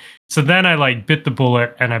doing all that. So then I like bit the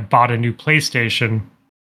bullet and I bought a new PlayStation,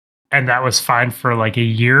 and that was fine for like a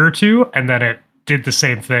year or two. And then it did the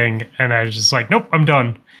same thing. And I was just like, nope, I'm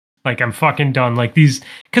done. Like, I'm fucking done. Like these,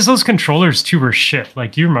 because those controllers too were shit.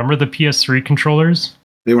 Like, do you remember the PS3 controllers?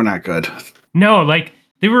 They were not good. No, like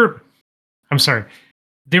they were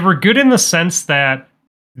good in the sense that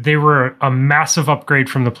they were a massive upgrade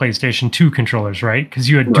from the PlayStation 2 controllers, right? Because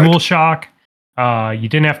you had DualShock, you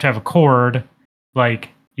didn't have to have a cord, like,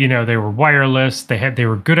 you know, they were wireless, they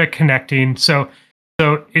were good at connecting. So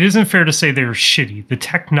it isn't fair to say they were shitty. The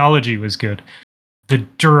technology was good. The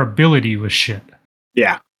durability was shit.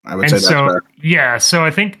 Yeah, I would say that's fair. Yeah, so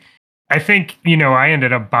I think, you know, I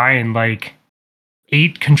ended up buying like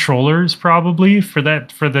 8 controllers probably for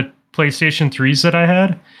the PlayStation 3s that I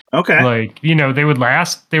had. Okay. Like, you know, they would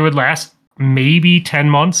last maybe 10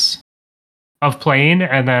 months of playing,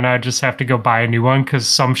 and then I just have to go buy a new one because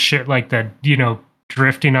some shit like that, you know,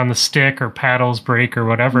 drifting on the stick or paddles break or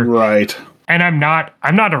whatever. Right. And I'm not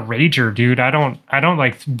a rager, dude. I don't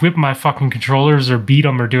like whip my fucking controllers or beat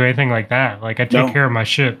them or do anything like that. Like, I take care of my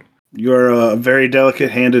shit. You're a very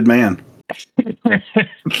delicate-handed man.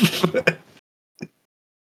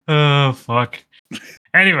 Oh, fuck.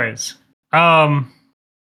 Anyways,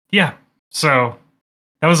 yeah. So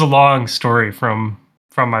that was a long story from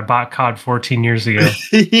my bot COD 14 years ago.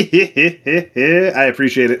 I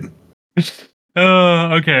appreciate it.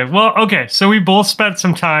 Okay. Well, okay. So we both spent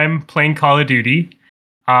some time playing Call of Duty,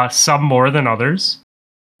 some more than others.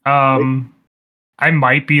 I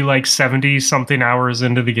might be like 70 something hours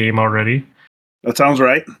into the game already. That sounds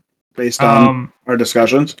right, based on our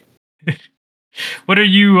discussions. What are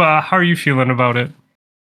you? How are you feeling about it?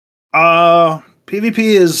 PvP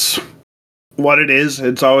is what it is.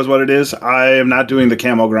 It's always what it is. I am not doing the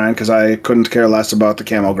camo grind because I couldn't care less about the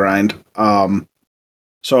camo grind.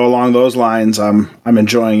 So along those lines, I'm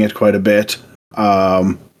enjoying it quite a bit.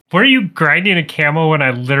 Were you grinding a camo when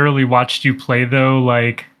I literally watched you play though?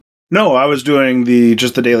 Like, no, I was doing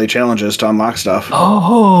just the daily challenges to unlock stuff. You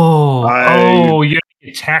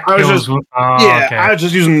attack kills. Okay. I was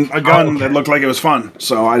just using a gun that looked like it was fun,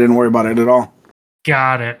 so I didn't worry about it at all.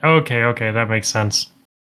 Got it. Okay, that makes sense.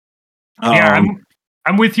 Yeah, Um,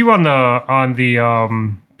 I'm with you on the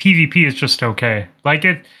PvP is just okay. Like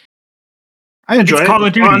I enjoy it's it. Call of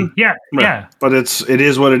It's Duty. fun. Yeah, Yeah, yeah, but it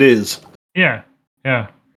is what it is. yeah, yeah.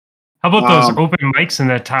 How about those Um, open mics and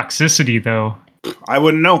that toxicity though? I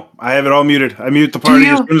wouldn't know. I have it all muted. I mute the Do party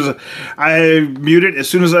as you? soon as I mute it as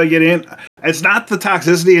soon as I get in. It's not the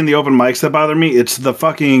toxicity in the open mics that bother me. It's the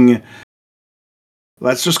fucking,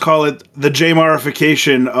 let's just call it the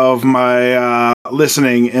J-marification of my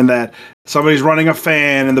listening, in that somebody's running a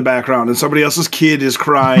fan in the background and somebody else's kid is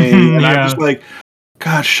crying, and I'm Yeah. just like,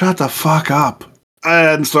 God, shut the fuck up.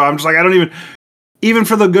 And so I'm just like, I don't even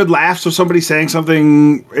for the good laughs of somebody saying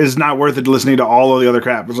something is not worth it listening to all of the other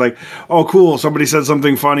crap. It's like, oh, cool, somebody said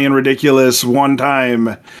something funny and ridiculous one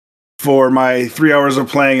time for my 3 hours of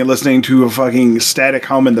playing and listening to a fucking static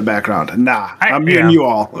hum in the background. Nah, I'm muting you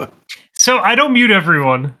all. So I don't mute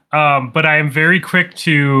everyone, but I am very quick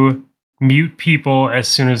to mute people as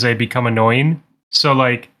soon as they become annoying. So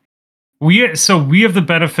like we have the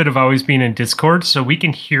benefit of always being in Discord, so we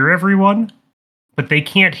can hear everyone, but they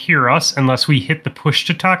can't hear us unless we hit the push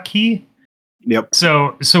to talk key. Yep.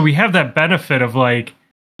 So we have that benefit of like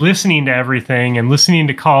listening to everything and listening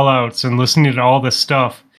to call outs and listening to all this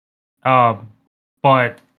stuff.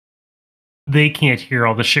 But they can't hear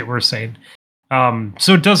all the shit we're saying.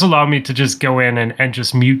 So it does allow me to just go in and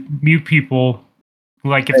just mute people,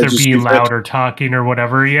 like if Yeah, they're just being use that. loud or talking or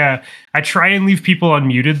whatever. Yeah, I try and leave people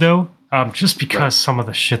unmuted though, just because some of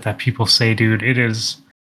the shit that people say, dude, it is.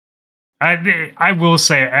 I will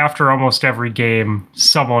say after almost every game,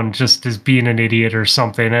 someone just is being an idiot or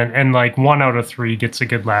something, and like 1 out of 3 gets a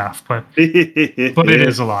good laugh, but it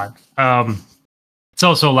is a lot. It's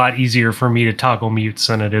also a lot easier for me to toggle mutes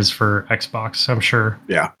than it is for Xbox, I'm sure.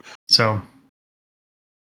 Yeah. So,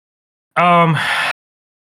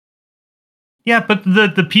 yeah, but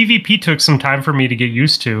the PvP took some time for me to get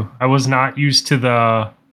used to. I was not used to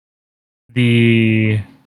the.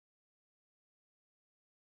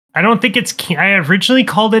 I don't think it's. I originally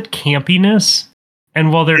called it campiness,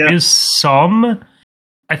 and while there is some,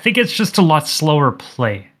 I think it's just a lot slower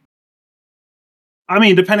play. I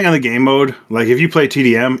mean, depending on the game mode, like if you play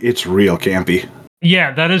TDM, it's real campy.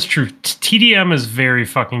 Yeah, that is true. TDM is very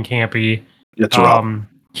fucking campy. It's rough.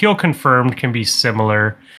 Kill confirmed can be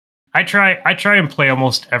similar. I try and play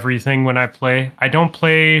almost everything when I play. I don't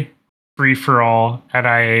play free for all, and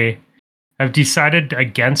I've decided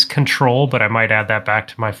against control, but I might add that back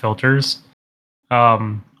to my filters.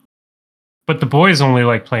 But the boys only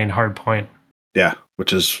like playing hardpoint. Yeah,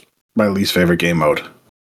 which is my least favorite game mode.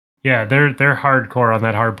 Yeah, they're hardcore on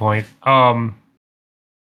that hardpoint.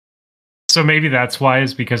 So maybe that's why,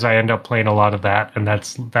 is because I end up playing a lot of that, and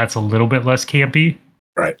that's a little bit less campy.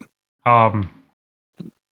 Right.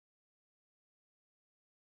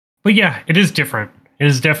 But yeah, it is different. It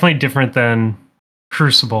is definitely different than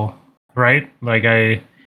Crucible, right? Like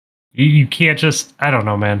you can't just, I don't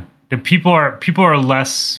know, man. The people are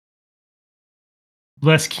less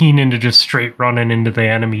keen into just straight running into the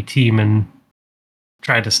enemy team and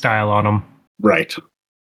try to style on them. Right.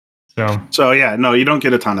 So yeah, no, you don't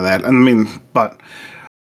get a ton of that. I mean, but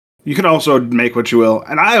you can also make what you will.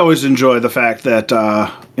 And I always enjoy the fact that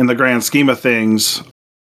in the grand scheme of things,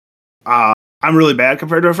 I'm really bad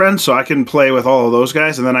compared to a friend, so I can play with all of those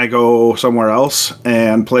guys, and then I go somewhere else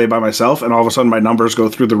and play by myself, and all of a sudden my numbers go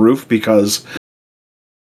through the roof because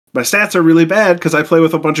my stats are really bad because I play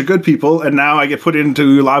with a bunch of good people, and now I get put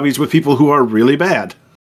into lobbies with people who are really bad.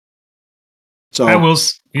 So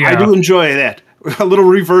I do enjoy that. A little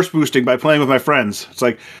reverse boosting by playing with my friends. It's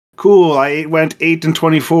like, cool, I went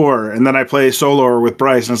 8-24, and then I play solo with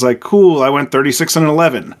Bryce, and it's like, cool, I went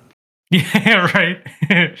 36-11. Yeah, right.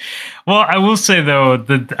 Well, I will say though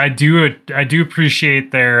that I do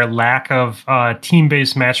appreciate their lack of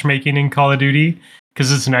team-based matchmaking in Call of Duty,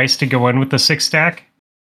 because it's nice to go in with the 6-stack.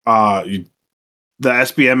 The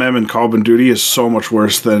SBMM in Call of Duty is so much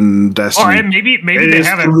worse than Destiny. Oh, and maybe they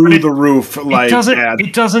haven't through the roof. Like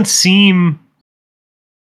it doesn't seem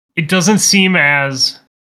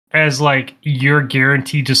as like you're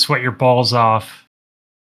guaranteed to sweat your balls off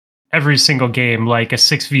every single game like a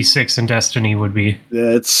 6v6 in Destiny would be.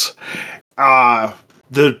 It's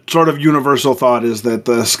the sort of universal thought is that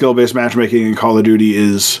the skill-based matchmaking in Call of Duty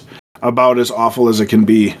is about as awful as it can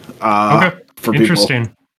be for Interesting.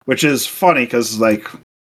 people. Which is funny because, like,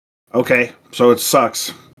 okay, so it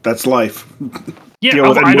sucks. That's life. Yeah,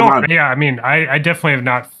 I don't. Yeah, I mean, I definitely have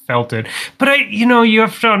not felt it, but you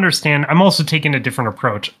have to understand. I'm also taking a different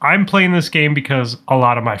approach. I'm playing this game because a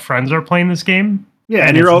lot of my friends are playing this game. Yeah,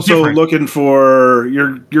 and you're also looking for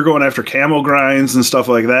you're going after camo grinds and stuff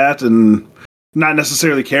like that, and not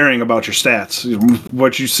necessarily caring about your stats.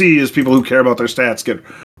 What you see is people who care about their stats get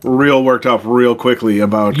real worked up real quickly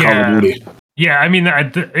about Call of Duty. Yeah, I mean,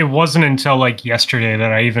 it wasn't until like yesterday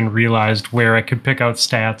that I even realized where I could pick out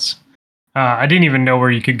stats. I didn't even know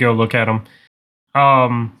where you could go look at them.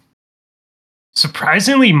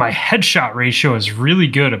 Surprisingly, my headshot ratio is really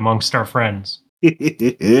good amongst our friends.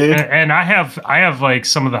 And I have like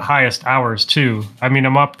some of the highest hours too. I mean,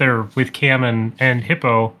 I'm up there with Cam and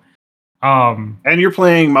Hippo. And you're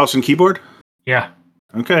playing mouse and keyboard? Yeah.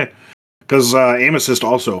 Okay. Because aim assist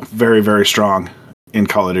also very, very strong in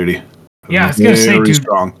Call of Duty. Yeah, I was gonna say, dude,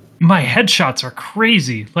 strong. My headshots are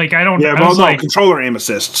crazy. Like I don't. Yeah, I was no, like controller aim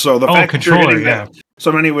assist. So the fact that you're hitting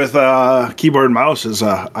so many with keyboard and mouse is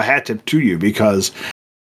a hat tip to you, because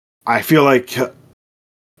I feel like,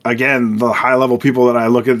 again, the high level people that I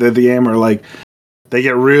look at the game are like, they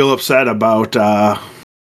get real upset about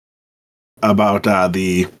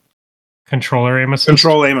the controller aim assist.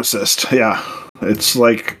 Control aim assist. Yeah, it's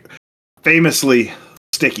like famously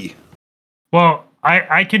sticky. Well,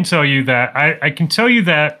 I can tell you that I can tell you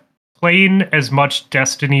that playing as much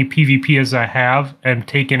Destiny PvP as I have and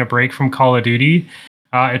taking a break from Call of Duty,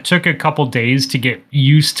 it took a couple days to get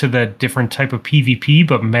used to the different type of PvP,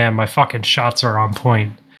 but man, my fucking shots are on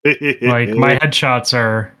point. Like my headshots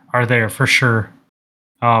are there for sure.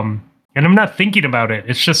 And I'm not thinking about it.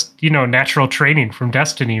 It's just, natural training from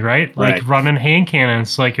Destiny, right? Like running hand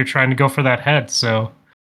cannons, like you're trying to go for that head. So,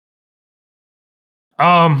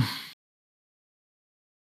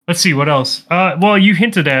 let's see what else. Well, you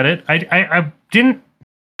hinted at it. I didn't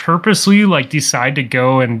purposely decide to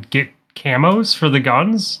go and get camos for the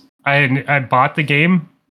guns. I bought the game.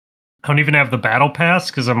 I don't even have the battle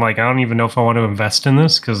pass because I'm like, I don't even know if I want to invest in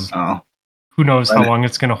this because who knows how long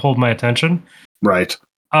it's going to hold my attention. Right.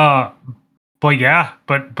 But yeah,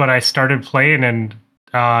 but I started playing and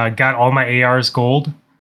got all my ARs gold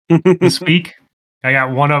this week. I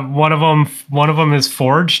got one of them is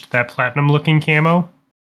forged, that platinum looking camo.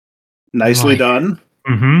 Nicely done.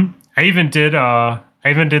 Mm-hmm. I even did the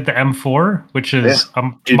M4, which is a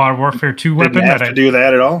Modern Warfare 2 weapon. Didn't have to do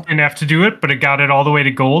that at all. Didn't have to do it, but it got it all the way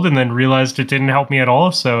to gold, and then realized it didn't help me at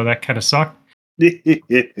all. So that kind of sucked.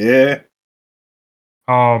 Yeah.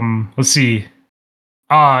 Let's see.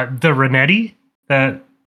 The Renetti, that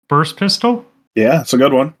burst pistol. Yeah, it's a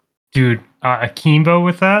good one, dude. Akimbo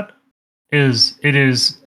with that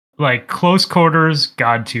is like close quarters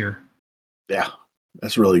god tier. Yeah,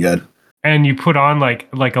 that's really good. And you put on like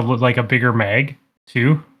a bigger mag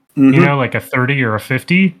too. Mm-hmm. Like a 30 or a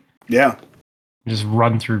 50. Yeah. Just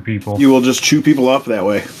run through people. You will just chew people up that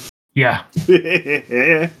way. Yeah.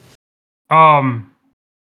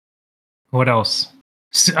 What else?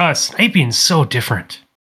 Sniping's so different.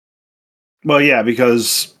 Well, yeah,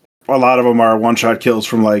 because a lot of them are one-shot kills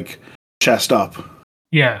from chest up.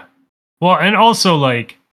 Yeah. Well, and also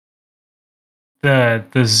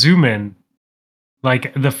the zoom in.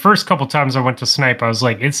 The first couple times I went to snipe, I was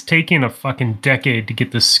like, it's taking a fucking decade to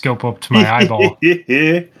get this scope up to my eyeball.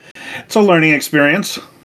 It's a learning experience.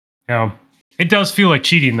 Yeah. It does feel like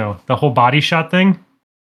cheating, though. The whole body shot thing.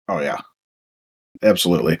 Oh, yeah.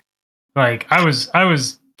 Absolutely. I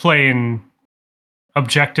was playing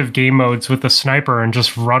objective game modes with a sniper and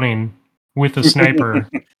just running with a sniper.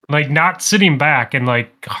 Not sitting back and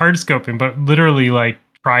hard scoping, but literally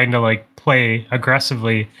trying to play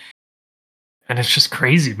aggressively. And it's just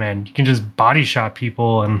crazy, man. You can just body shot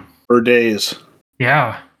people and for days.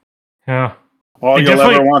 Yeah. Yeah. All you'll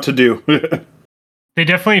ever want to do. They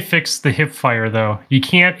definitely fixed the hip fire, though. You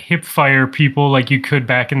can't hip fire people like you could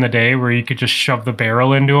back in the day where you could just shove the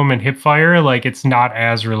barrel into them and hip fire. It's not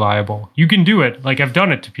as reliable. You can do it. I've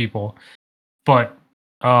done it to people. But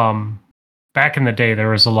back in the day,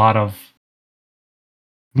 there was a lot of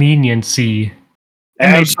leniency.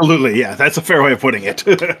 Absolutely. Yeah, that's a fair way of putting it.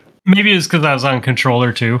 Maybe it's because I was on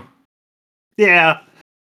controller, too. Yeah.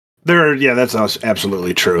 That's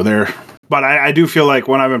absolutely true. But I do feel like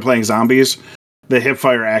when I've been playing zombies, the hip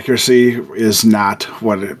fire accuracy is not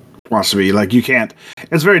what it wants to be. You can't.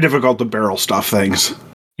 It's very difficult to barrel stuff things.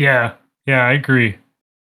 Yeah, I agree.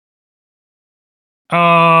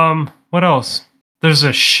 What else? There's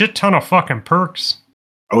a shit ton of fucking perks.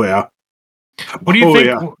 Oh yeah. What do you think?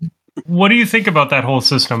 Yeah. What do you think about that whole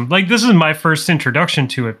system? This is my first introduction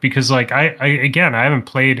to it because I haven't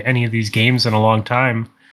played any of these games in a long time.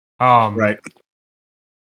 Right.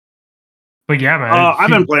 But yeah, man. I've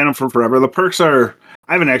been playing them for forever. The perks I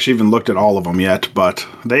haven't actually even looked at all of them yet, but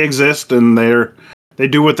they exist and they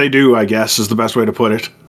do what they do, I guess, is the best way to put it.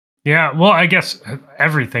 Yeah, well, I guess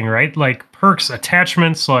everything, right? Perks,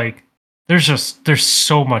 attachments, there's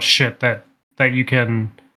so much shit that you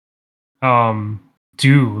can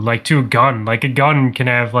do like to a gun. Like a gun can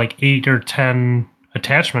have like 8 or 10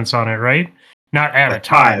 attachments on it, right? Not at a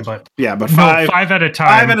time, but but no, 5 at a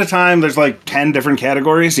time. 5 at a time. There's like 10 different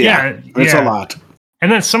categories. Yeah, it's a lot.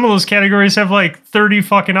 And then some of those categories have like 30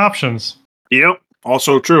 fucking options. Yep.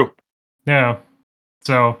 Also true. Yeah.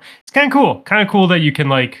 So it's kind of cool. Kind of cool that you can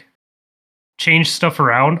like change stuff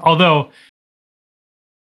around. Although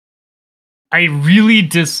I really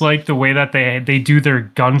dislike the way that they do their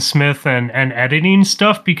gunsmith and editing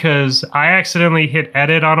stuff, because I accidentally hit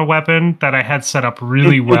edit on a weapon that I had set up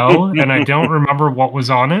really well and I don't remember what was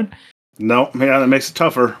on it. No, yeah, that makes it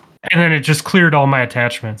tougher. And then it just cleared all my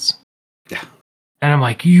attachments. Yeah. And I'm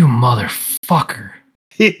like, you motherfucker.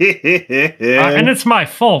 And it's my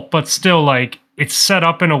fault, but still, like, it's set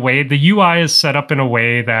up in a way, the UI is set up in a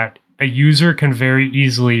way that a user can very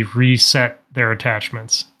easily reset their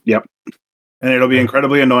attachments. Yep. And it'll be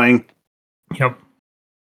incredibly annoying. Yep.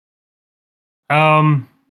 I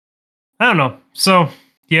don't know. So,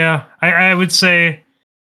 yeah, I would say,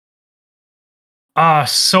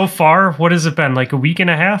 so far, what has it been? Like a week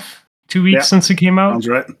and a half? 2 weeks since it came out? Sounds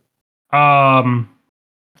right. I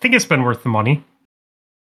think it's been worth the money.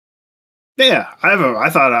 Yeah, I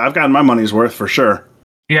thought I've gotten my money's worth for sure.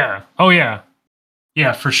 Yeah. Oh, yeah.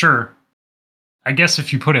 Yeah, for sure. I guess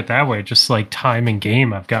if you put it that way, just like time and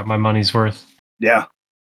game, I've got my money's worth. Yeah.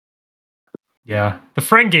 Yeah. The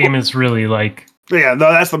friend game is really like... Yeah,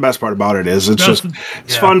 no, that's the best part about it is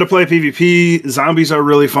it's fun to play PvP. Zombies are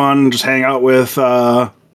really fun. Just hang out with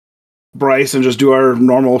Bryce and just do our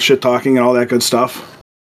normal shit talking and all that good stuff.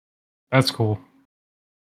 That's cool.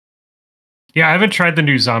 Yeah, I haven't tried the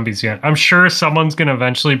new zombies yet. I'm sure someone's going to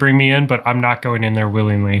eventually bring me in, but I'm not going in there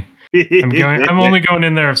willingly. I'm only going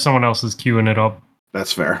in there if someone else is queuing it up.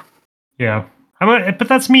 That's fair. Yeah. But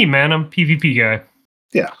that's me, man. I'm a PvP guy.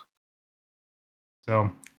 Yeah.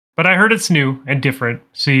 So, but I heard it's new and different.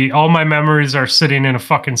 See, all my memories are sitting in a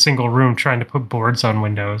fucking single room trying to put boards on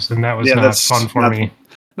windows, and that was not fun for me.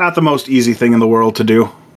 Not the most easy thing in the world to do.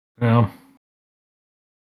 No.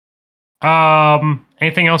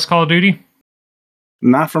 Anything else Call of Duty?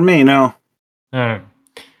 Not for me, no.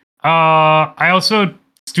 I also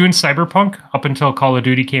was doing Cyberpunk up until Call of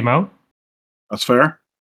Duty came out. That's fair.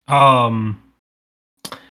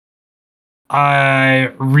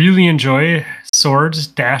 I really enjoy swords,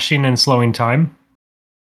 dashing, and slowing time.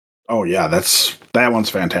 Oh yeah, that one's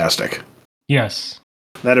fantastic. Yes.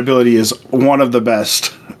 That ability is one of the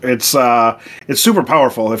best. It's super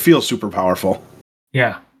powerful. It feels super powerful.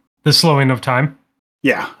 Yeah. The slowing of time.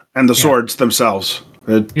 Yeah, and the swords themselves.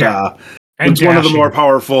 It's dashing. one of the more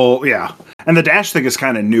powerful, And the dash thing is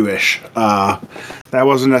kind of newish. That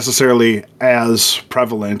wasn't necessarily as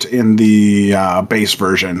prevalent in the base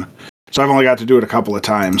version. So I've only got to do it a couple of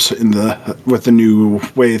times with the new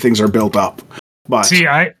way things are built up. But see,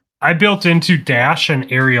 I built into dash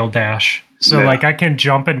and aerial dash. So like I can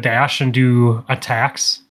jump and dash and do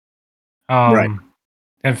attacks. Right.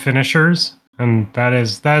 And finishers. And that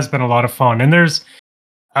has been a lot of fun. And there's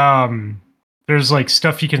like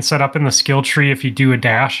stuff you can set up in the skill tree. If you do a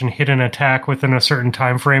dash and hit an attack within a certain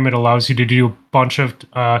time frame, it allows you to do a bunch of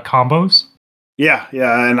combos. Yeah,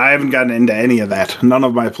 and I haven't gotten into any of that. None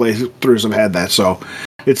of my playthroughs have had that, so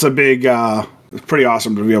it's a big, it's pretty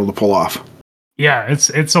awesome to be able to pull off. Yeah, it's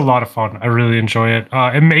a lot of fun. I really enjoy it.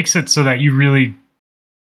 It makes it so that you really,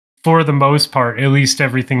 for the most part, at least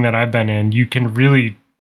everything that I've been in, you can really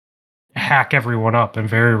hack everyone up and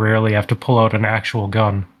very rarely have to pull out an actual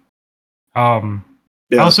gun. I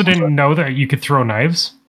also didn't know that you could throw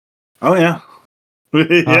knives. Oh yeah.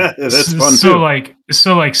 Yeah, that's fun too.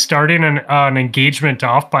 So like starting an engagement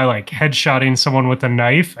off by like headshotting someone with a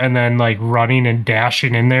knife and then like running and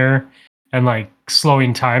dashing in there and like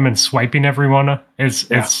slowing time and swiping everyone.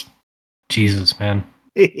 It's Jesus, man.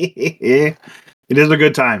 It is a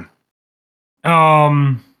good time.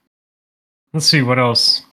 Let's see what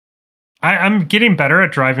else. I'm getting better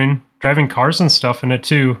at driving cars and stuff in it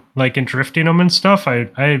too, like in drifting them and stuff.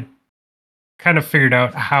 I kind of figured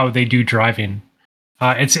out how they do driving.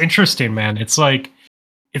 It's interesting, man. It's like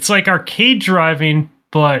arcade driving,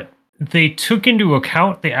 but they took into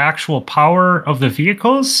account the actual power of the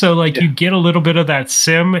vehicles. So like you get a little bit of that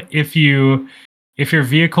sim if your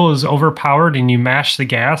vehicle is overpowered and you mash the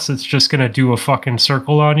gas, it's just gonna do a fucking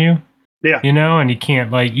circle on you. Yeah. You know, and you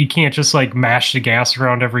can't just like mash the gas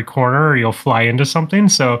around every corner or you'll fly into something.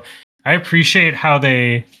 So I appreciate how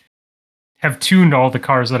they have tuned all the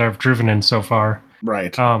cars that I've driven in so far.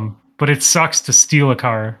 Right. But it sucks to steal a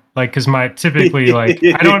car. Like, cause typically like,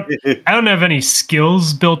 I don't have any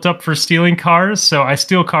skills built up for stealing cars. So I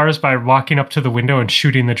steal cars by walking up to the window and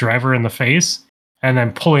shooting the driver in the face. and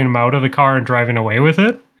then pulling them out of the car and driving away with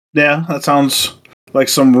it. Yeah, that sounds like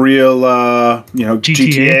some real,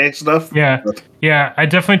 GTA stuff. Yeah, I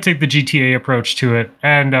definitely take the GTA approach to it,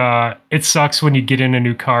 and it sucks when you get in a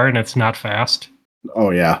new car and it's not fast.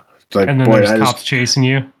 Oh yeah, it's like, and then boy, there's cops chasing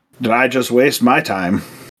you. Did I just waste my time?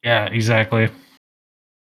 Yeah, exactly.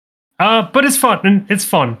 But it's fun. And it's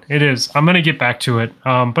fun. It is. I'm gonna get back to it.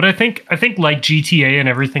 But I think like GTA and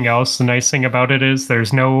everything else, the nice thing about it is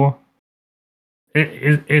there's no.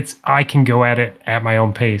 It's I can go at it at my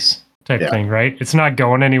own pace type thing, right? It's not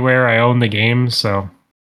going anywhere. I own the game, so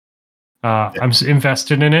I'm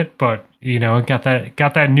invested in it. But got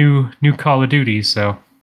that new Call of Duty. So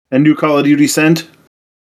a new Call of Duty scent.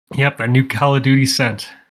 Yep, that new Call of Duty scent.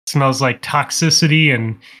 Smells like toxicity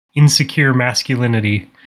and insecure masculinity.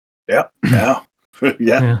 Yeah. A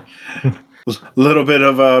little bit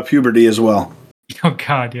of puberty as well. Oh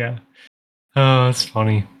God, yeah. Oh, that's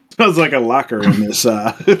funny. Smells like a locker in this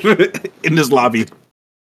in this lobby.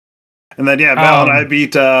 And then Val and I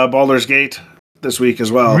beat Baldur's Gate this week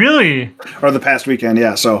as well. Really? Or the past weekend,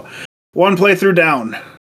 yeah. So one playthrough down.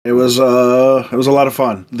 It was a lot of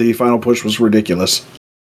fun. The final push was ridiculous.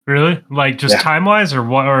 Really? Like just time-wise or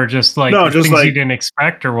what? Or just like just things you didn't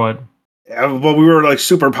expect or what? Yeah, well, we were like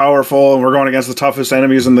super powerful and we're going against the toughest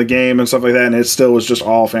enemies in the game and stuff like that, and it still was just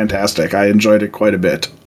all fantastic. I enjoyed it quite a bit.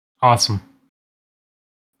 Awesome.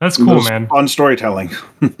 That's cool, man. Fun storytelling.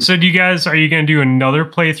 So are you going to do another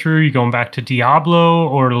playthrough? Are you going back to Diablo,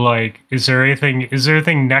 or like is there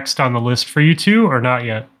anything next on the list for you two, or not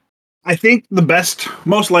yet? I think the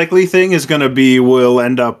most likely thing is going to be we'll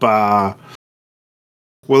end up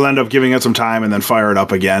giving it some time and then fire it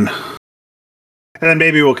up again. And then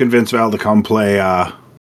maybe we'll convince Val to come play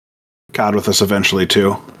COD with us eventually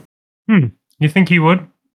too. You think he would?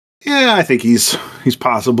 Yeah, I think he's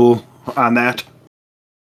possible on that.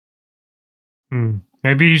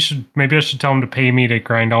 Maybe I should tell him to pay me to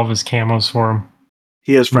grind all of his camos for him.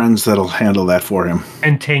 He has friends that'll handle that for him.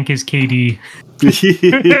 And tank his KD.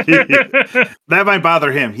 That might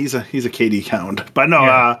bother him. He's a KD count. But no,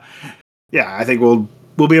 I think we'll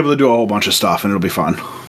be able to do a whole bunch of stuff and it'll be fun.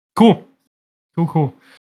 Cool.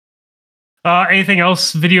 Anything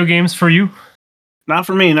else video games for you? Not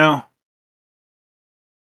for me, no.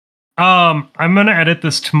 I'm gonna edit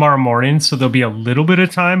this tomorrow morning, so there'll be a little bit of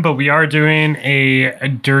time, but we are doing a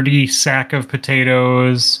dirty sack of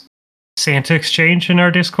potatoes Santa exchange in our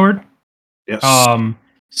Discord. Yes.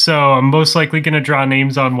 So I'm most likely gonna draw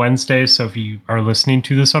names on Wednesday, so if you are listening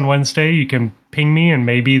to this on Wednesday, you can ping me and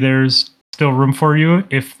maybe there's still room for you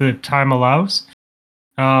if the time allows.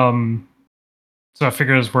 So I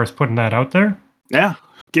figured it was worth putting that out there. Yeah,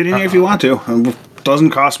 get in here if you want to. It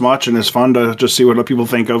doesn't cost much, and it's fun to just see what people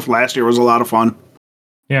think of. Last year was a lot of fun.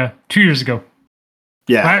 Yeah, 2 years ago.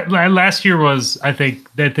 Yeah, last year was I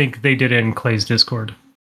think they did it in Clay's Discord.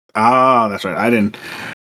 Ah, that's right.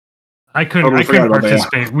 I couldn't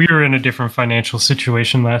participate. We were in a different financial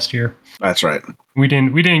situation last year. That's right. We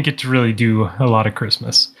didn't get to really do a lot of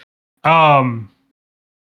Christmas.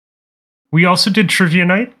 We also did trivia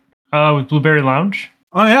night with Blueberry Lounge.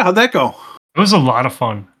 Oh yeah, how'd that go? It was a lot of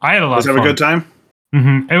fun. I had a lot of fun. Have a good time?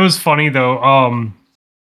 Mm-hmm. It was funny though.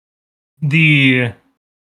 The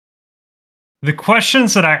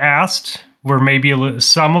questions that I asked were maybe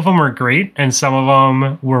some of them were great, and some of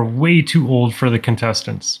them were way too old for the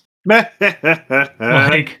contestants.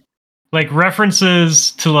 like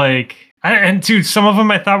references to and dude, some of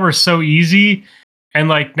them I thought were so easy, and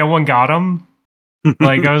like no one got them.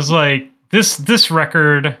 Like I was like, this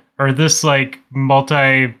record or this like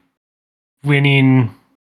multi-Grammy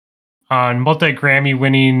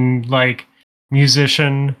winning like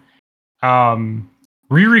musician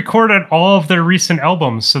re-recorded all of their recent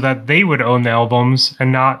albums so that they would own the albums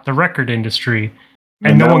and not the record industry,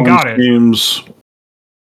 and no one got it. Seems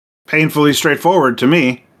painfully straightforward to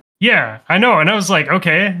me. Yeah, I know, and I was like,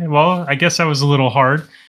 okay, well, I guess that was a little hard.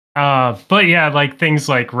 But yeah, like things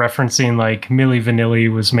like referencing like Milli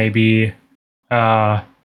Vanilli was maybe a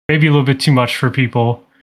little bit too much for people.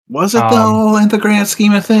 Was it though, in the grand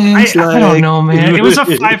scheme of things? I don't know, man. It was a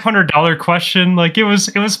 $500 question. Like it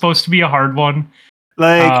was supposed to be a hard one.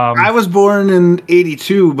 Like I was born in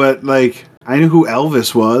 '82, but like I knew who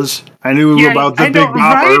Elvis was. I knew about the Big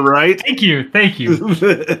Bopper, right? Thank you.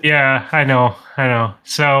 Yeah, I know.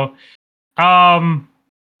 So,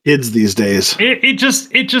 kids these days.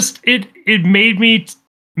 It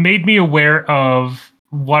made me aware of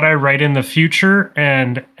what I write in the future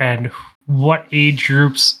and what age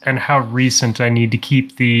groups and how recent I need to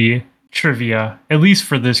keep the trivia, at least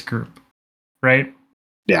for this group, right?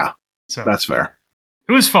 Yeah, so that's fair.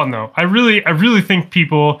 It was fun though. I really think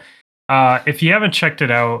people If you haven't checked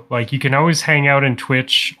it out, like you can always hang out in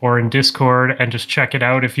Twitch or in Discord and just check it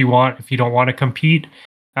out if you want. If you don't want to compete,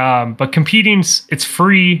 but competing's it's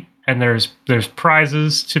free and there's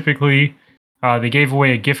prizes typically. They gave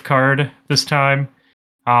away a gift card this time,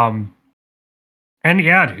 and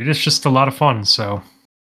yeah, dude, it's just a lot of fun. So,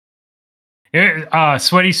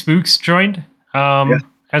 Sweaty Spooks joined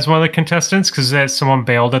as one of the contestants because someone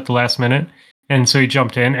bailed at the last minute. And so he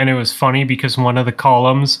jumped in, and it was funny because one of the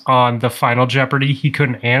columns on the Final Jeopardy, he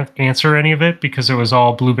couldn't answer any of it because it was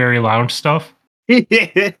all Blueberry Lounge stuff.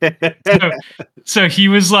 so he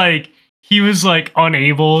was like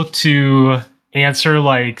unable to answer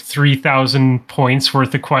like 3,000 points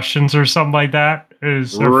worth of questions or something like that. It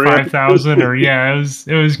was or 5,000 or it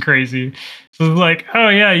was crazy. So it was like, oh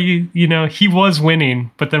yeah, you know, he was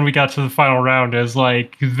winning, but then we got to the final round as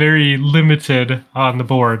like very limited on the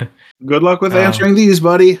board. Good luck with answering these,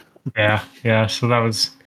 buddy. Yeah. So that was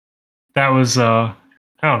I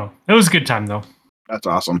don't know. It was a good time though. That's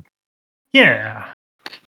awesome. Yeah.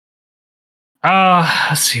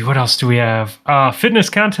 Let's see, what else do we have? Fitness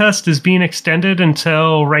contest is being extended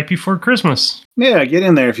until right before Christmas. Yeah, get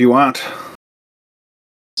in there if you want.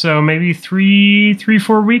 So maybe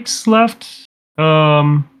 4 weeks left.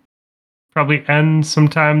 Probably end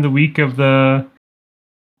sometime the week of the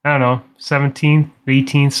 17th,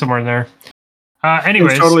 18th, somewhere in there.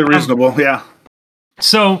 Anyways, it's totally reasonable. Yeah.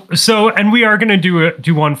 So, and we are going to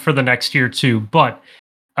do one for the next year too, but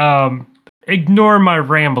ignore my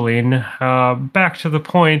rambling. Back to the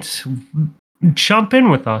point. Jump in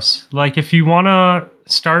with us. Like, if you want to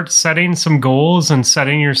start setting some goals and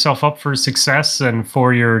setting yourself up for success and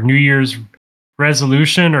for your New Year's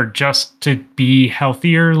resolution, or just to be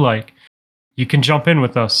healthier, like, you can jump in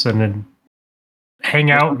with us and then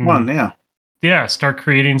hang out and start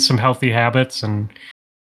creating some healthy habits and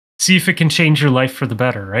see if it can change your life for the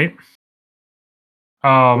better, right?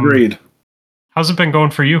 Agreed. How's it been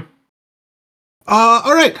going for you?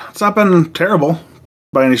 All right. It's not been terrible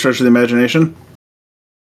by any stretch of the imagination.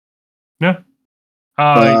 Yeah.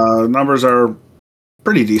 Numbers are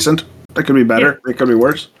pretty decent. They could be better. They could be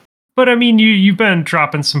worse. But I mean, you've been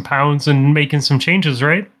dropping some pounds and making some changes,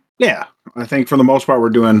 right? Yeah. I think for the most part, we're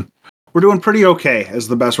doing pretty okay, is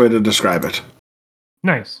the best way to describe it.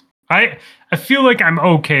 Nice. I feel like I'm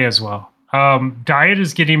okay as well. Diet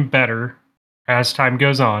is getting better as time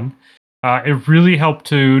goes on. It really helped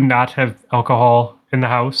to not have alcohol in the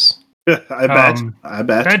house. I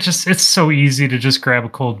bet. It's so easy to just grab a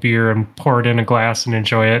cold beer and pour it in a glass and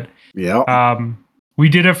enjoy it. Yeah. We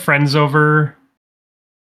did have friends over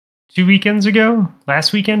 2 weekends ago.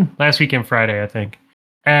 Last weekend Friday, I think.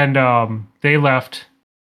 And they left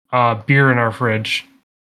beer in our fridge.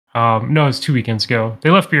 No, it was 2 weekends ago. They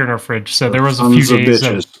left beer in our fridge, so there was a few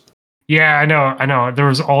days. Yeah, I know. There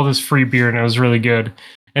was all this free beer, and it was really good.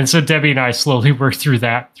 And so Debbie and I slowly worked through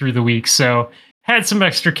that through the week. So had some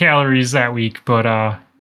extra calories that week, but I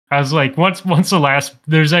was like, once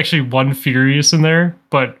there's actually one Furious in there,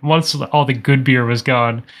 but once all the good beer was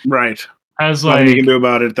gone, right? I was like, nothing you can do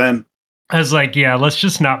about it then. I was like, yeah, let's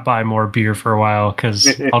just not buy more beer for a while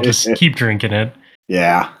because I'll just keep drinking it.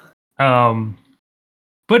 Yeah.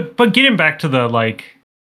 But getting back to the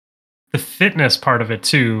fitness part of it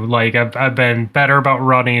too, like I've been better about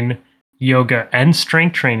running, yoga, and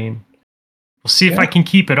strength training. We'll see if I can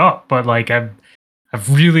keep it up, but like I've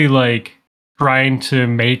really trying to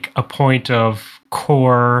make a point of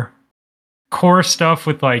core stuff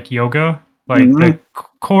with like yoga, the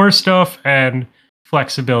core stuff and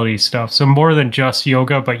flexibility stuff. So more than just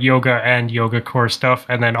yoga, but yoga and yoga core stuff,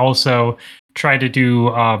 and then also try to do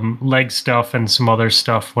leg stuff and some other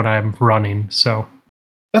stuff when I'm running. So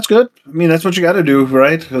that's good. I mean, that's what you got to do,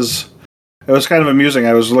 right? Because it was kind of amusing.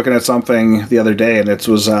 I was looking at something the other day, and it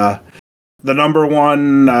was the number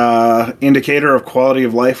one indicator of quality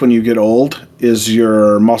of life when you get old is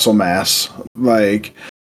your muscle mass. Like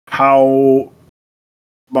how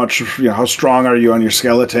much, how strong are you on your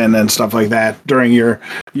skeleton and stuff like that during your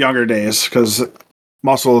younger days? Because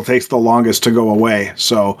muscle takes the longest to go away.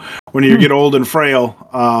 So when you get old and frail,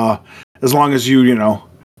 as long as you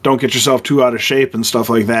don't get yourself too out of shape and stuff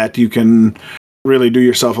like that, you can really do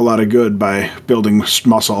yourself a lot of good by building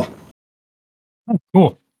muscle. Oh,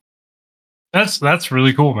 cool. That's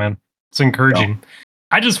really cool, man. It's encouraging. Yeah.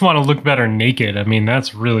 I just want to look better naked. I mean,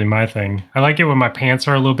 that's really my thing. I like it when my pants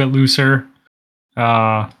are a little bit looser.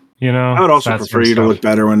 I would also prefer you to look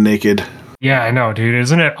better when naked. Yeah, I know, dude.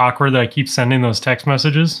 Isn't it awkward that I keep sending those text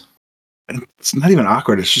messages? It's not even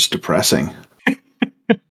awkward. It's just depressing.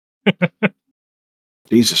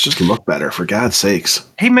 Jesus, just look better, for God's sakes.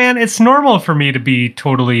 Hey, man, it's normal for me to be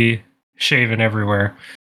totally shaven everywhere.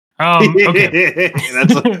 Okay.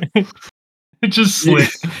 That's It just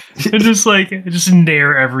slick. It just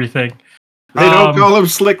nair everything. they don't call him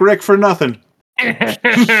Slick Rick for nothing.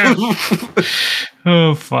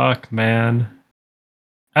 Oh fuck, man.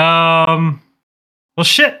 Well,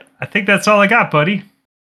 shit. I think that's all I got, buddy.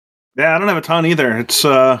 Yeah, I don't have a ton either. It's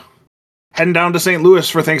heading down to St. Louis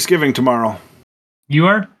for Thanksgiving tomorrow. You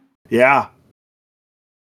are? Yeah.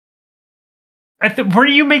 Were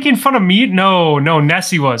you making fun of me? No,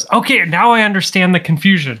 Nessie was. Okay, now I understand the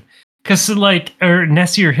confusion. Because, like, or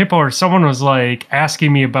Nessie or Hippo or someone was, like,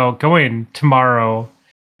 asking me about going tomorrow.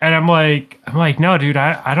 And I'm like, no, dude,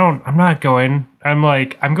 I'm not going. I'm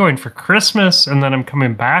like, I'm going for Christmas, and then I'm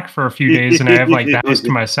coming back for a few days, and I have, like, the house to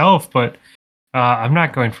myself, but I'm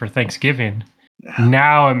not going for Thanksgiving.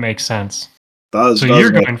 Now it makes sense. You're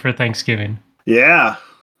going for Thanksgiving. Yeah.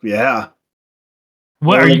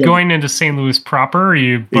 What, are you going into St. Louis proper? Are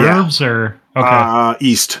you burbs or okay?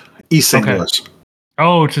 East St. Louis.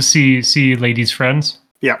 Oh, to see ladies' friends?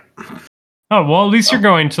 Yeah. Oh, well, at least you're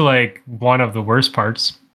going to like one of the worst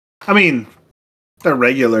parts. I mean, they're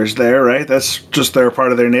regulars there, right? That's just their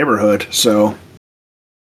part of their neighborhood. So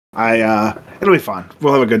it'll be fun.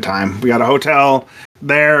 We'll have a good time. We got a hotel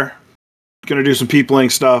there. Gonna do some peopling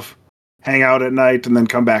stuff, hang out at night, and then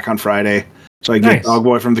come back on Friday. So I get Dog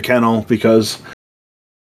Boy from the kennel because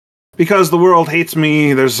the world hates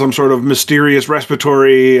me. There's some sort of mysterious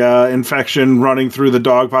respiratory infection running through the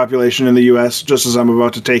dog population in the U.S. just as I'm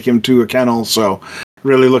about to take him to a kennel. So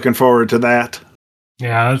really looking forward to that.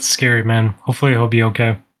 Yeah, that's scary, man. Hopefully he'll be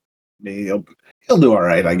okay. He'll do all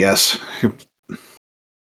right, I guess.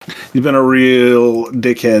 He's been a real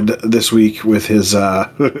dickhead this week with his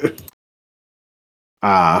wound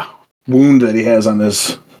that he has on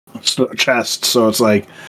his chest. So it's like,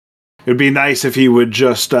 it'd be nice if he would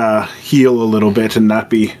just heal a little bit and not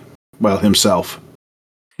be, well, himself.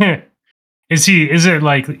 Is he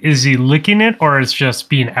licking it, or is just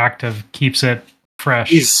being active keeps it fresh?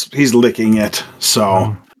 He's licking it,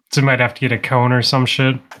 so he might have to get a cone or some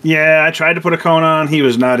shit. Yeah, I tried to put a cone on. He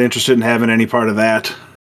was not interested in having any part of that.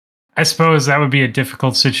 I suppose that would be a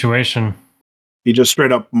difficult situation. He just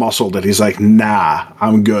straight up muscled it. He's like, nah,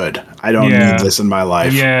 I'm good. I don't need this in my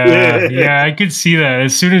life. Yeah, I could see that.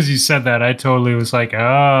 As soon as you said that, I totally was like,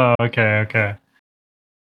 oh, okay.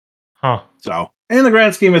 Huh. So, in the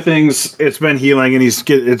grand scheme of things, it's been healing, and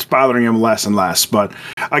it's bothering him less and less. But,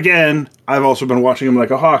 again, I've also been watching him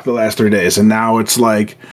like a hawk the last 3 days, and now it's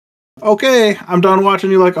like, okay, I'm done watching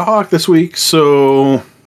you like a hawk this week, so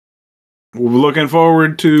we're looking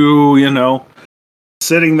forward to,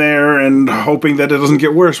 sitting there and hoping that it doesn't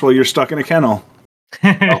get worse while you're stuck in a kennel.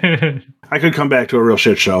 I could come back to a real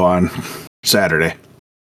shit show on Saturday.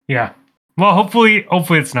 Yeah. Well, hopefully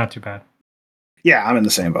it's not too bad. Yeah, I'm in the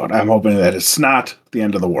same boat. I'm hoping that it's not the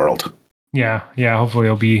end of the world. Yeah. Hopefully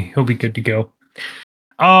he'll be good to go.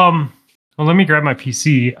 Well, let me grab my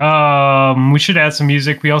PC. We should add some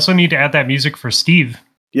music. We also need to add that music for Steve.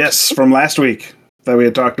 Yes, from last week that we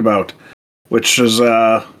had talked about, which is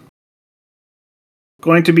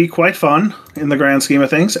going to be quite fun in the grand scheme of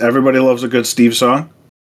things. Everybody loves a good Steve song.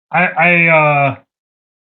 I'd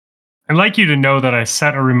like you to know that I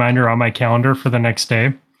set a reminder on my calendar for the next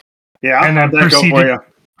day. Yeah, and then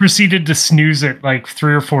proceeded to snooze it like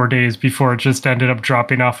 3 or 4 days before it just ended up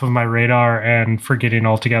dropping off of my radar and forgetting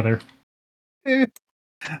altogether.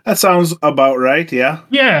 That sounds about right, yeah.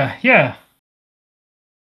 Yeah.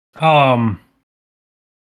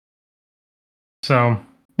 So,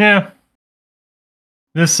 yeah.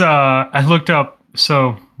 This, I looked up,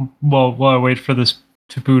 so, while I wait for this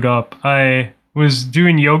to boot up, I was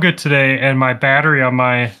doing yoga today, and my battery on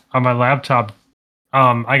my laptop,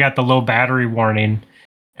 I got the low battery warning,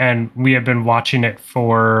 and we have been watching it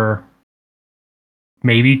for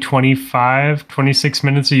maybe 26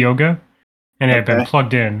 minutes of yoga, and it had been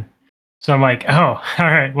plugged in. So I'm like, oh, all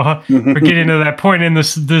right, well, we're getting to that point in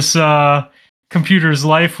this computer's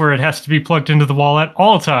life where it has to be plugged into the wall at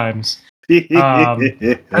all times. I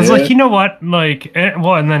was like, you know what? Like,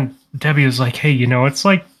 and then Debbie was like, hey, it's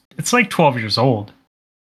like 12 years old.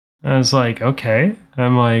 And I was like, okay.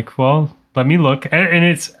 I'm like, well, let me look. And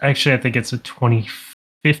it's actually, I think it's a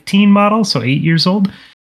 2015 model, so 8 years old.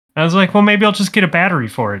 I was like, well, maybe I'll just get a battery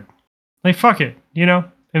for it. Like, fuck it,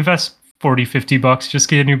 invest $40-$50, just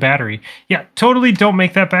get a new battery. Yeah, totally don't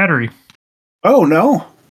make that battery. Oh, no.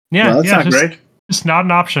 Yeah, that's not great. It's not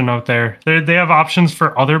an option out there. They have options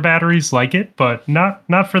for other batteries like it, but not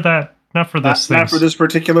for that. Not for this thing. Not for this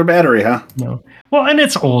particular battery, huh? No. Well, and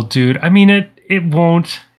it's old, dude. I mean, it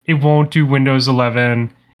won't do Windows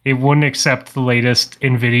 11. it wouldn't accept the latest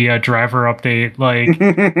NVIDIA driver update. Like,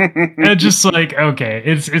 and just like, okay,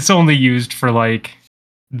 it's only used for like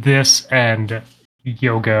this and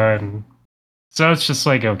yoga, and so it's just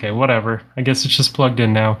like, okay, whatever. I guess it's just plugged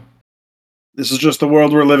in now. This is just the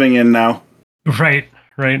world we're living in now. Right.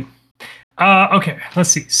 Okay, let's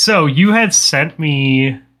see. So you had sent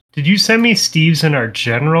me. Did you send me Steve's in our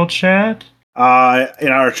general chat? In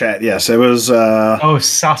our chat, yes. It was Oh,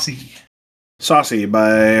 Saucy. Saucy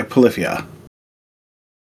by Polyphia.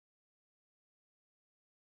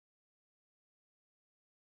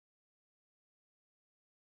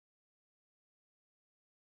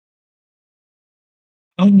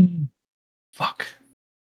 Oh, fuck.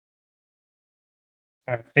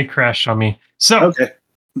 Alright, it crashed on me. So, Okay.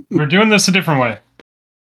 we're doing this a different way.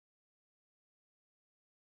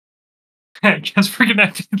 I guess we're gonna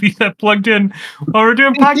have to leave that plugged in while we're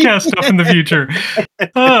doing podcast stuff in the future.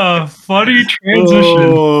 Oh, funny transition.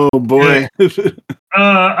 Oh boy.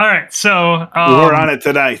 All right, so We're on it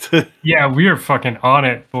tonight. yeah, we are fucking on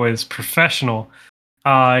it, boys. Professional.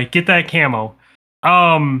 Get that camo.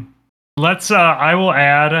 Let's I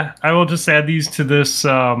will just add these to this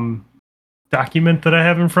document that I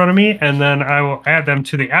have in front of me, and then I will add them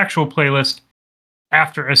to the actual playlist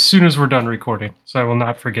as soon as we're done recording. So I will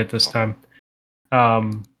not forget this time.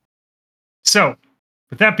 So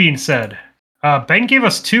with that being said, Ben gave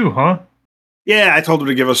us 2, huh? Yeah, I told him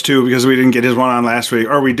to give us 2 because we didn't get his one on last week.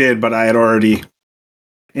 Or we did, but I had already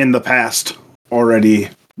in the past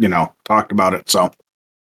talked about it. So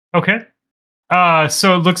Okay.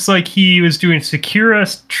 So it looks like he was doing Sakura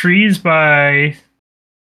Trees by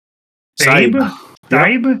Babe?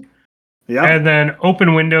 Yep. Yep. And then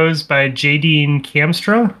Open Windows by Jadine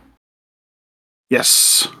Kamstra?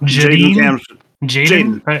 Yes. Jaden?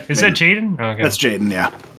 Jaden. Is that Jaden? Okay. That's Jaden,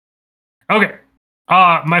 yeah. Okay.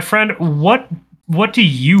 My friend, what do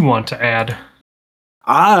you want to add?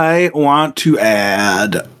 I want to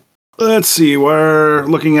add... Let's see, we're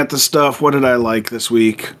looking at the stuff. What did I like this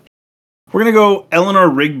week? We're going to go Eleanor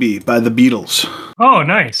Rigby by the Beatles. Oh,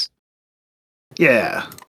 nice. Yeah.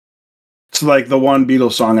 It's like the one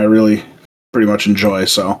Beatles song I really pretty much enjoy,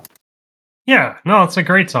 so... Yeah, no, it's a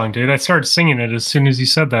great song, dude. I started singing it as soon as you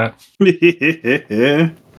said that. Who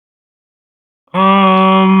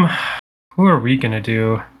are we gonna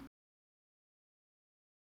do?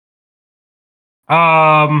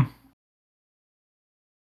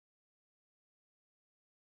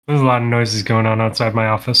 There's a lot of noises going on outside my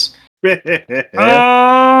office.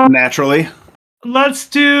 Naturally. Let's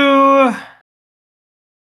do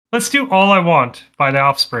All I Want by The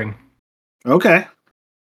Offspring. Okay.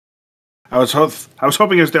 I was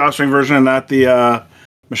hoping it was the Offspring version and not the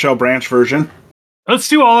Michelle Branch version. Let's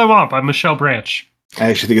do All I Want by Michelle Branch. I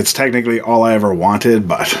actually think it's technically All I Ever Wanted,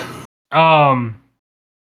 but it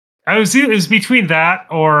was between that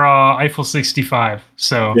or Eiffel 65.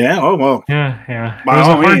 So yeah. Oh well. Yeah. It was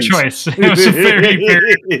a hard choice. It was a very.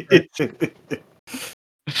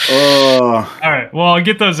 Oh. All right. Well, I'll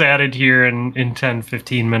get those added here in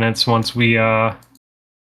 10-15 minutes once we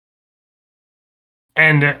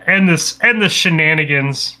end the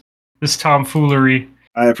shenanigans, this tomfoolery.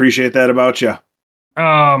 I appreciate that about you.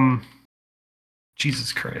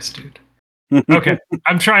 Jesus Christ, dude. Okay,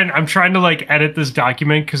 I'm trying to like edit this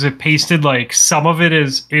document because it pasted like some of it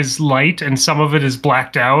is light and some of it is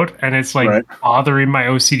blacked out, and it's like bothering my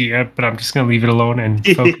OCD. But I'm just gonna leave it alone and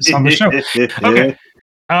focus on the show. Okay.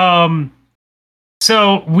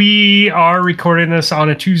 So we are recording this on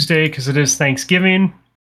a Tuesday because it is Thanksgiving.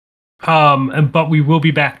 But we will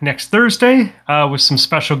be back next Thursday with some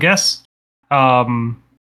special guests.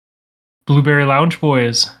 Blueberry Lounge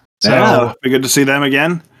Boys. So, yeah, it'll be good to see them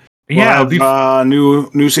again. Yeah, we'll have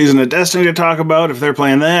new season of Destiny to talk about if they're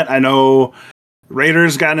playing that. I know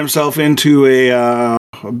Raider's gotten himself into a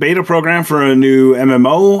beta program for a new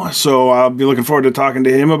MMO, so I'll be looking forward to talking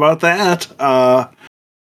to him about that.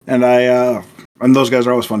 And those guys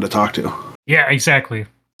are always fun to talk to. Yeah, exactly.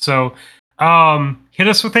 So, hit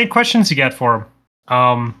us with any questions you got for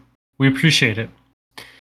him. We appreciate it.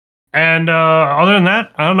 And other than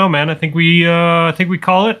that, I don't know, man. I think we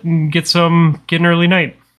call it and get an early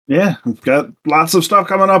night. Yeah, we've got lots of stuff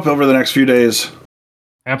coming up over the next few days.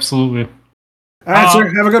 Absolutely. All right,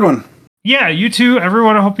 sir. Have a good one. Yeah, you too,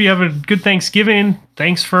 everyone. I hope you have a good Thanksgiving.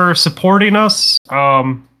 Thanks for supporting us.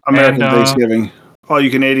 American Thanksgiving. All you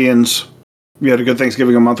Canadians, we had a good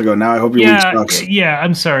Thanksgiving a month ago. Now I hope your week sucks. Yeah,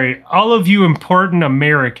 I'm sorry. All of you important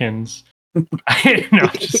Americans. No,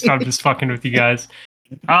 I'm just fucking with you guys.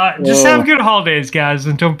 Just have good holidays, guys,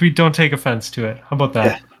 and don't take offense to it. How about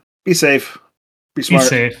that? Yeah. Be safe. Be smart. Be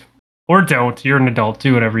safe. Or don't. You're an adult.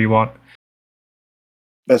 Do whatever you want.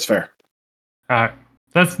 That's fair. All right.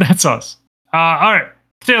 That's us. All right.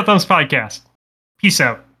 Potato Thumbs Podcast. Peace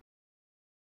out.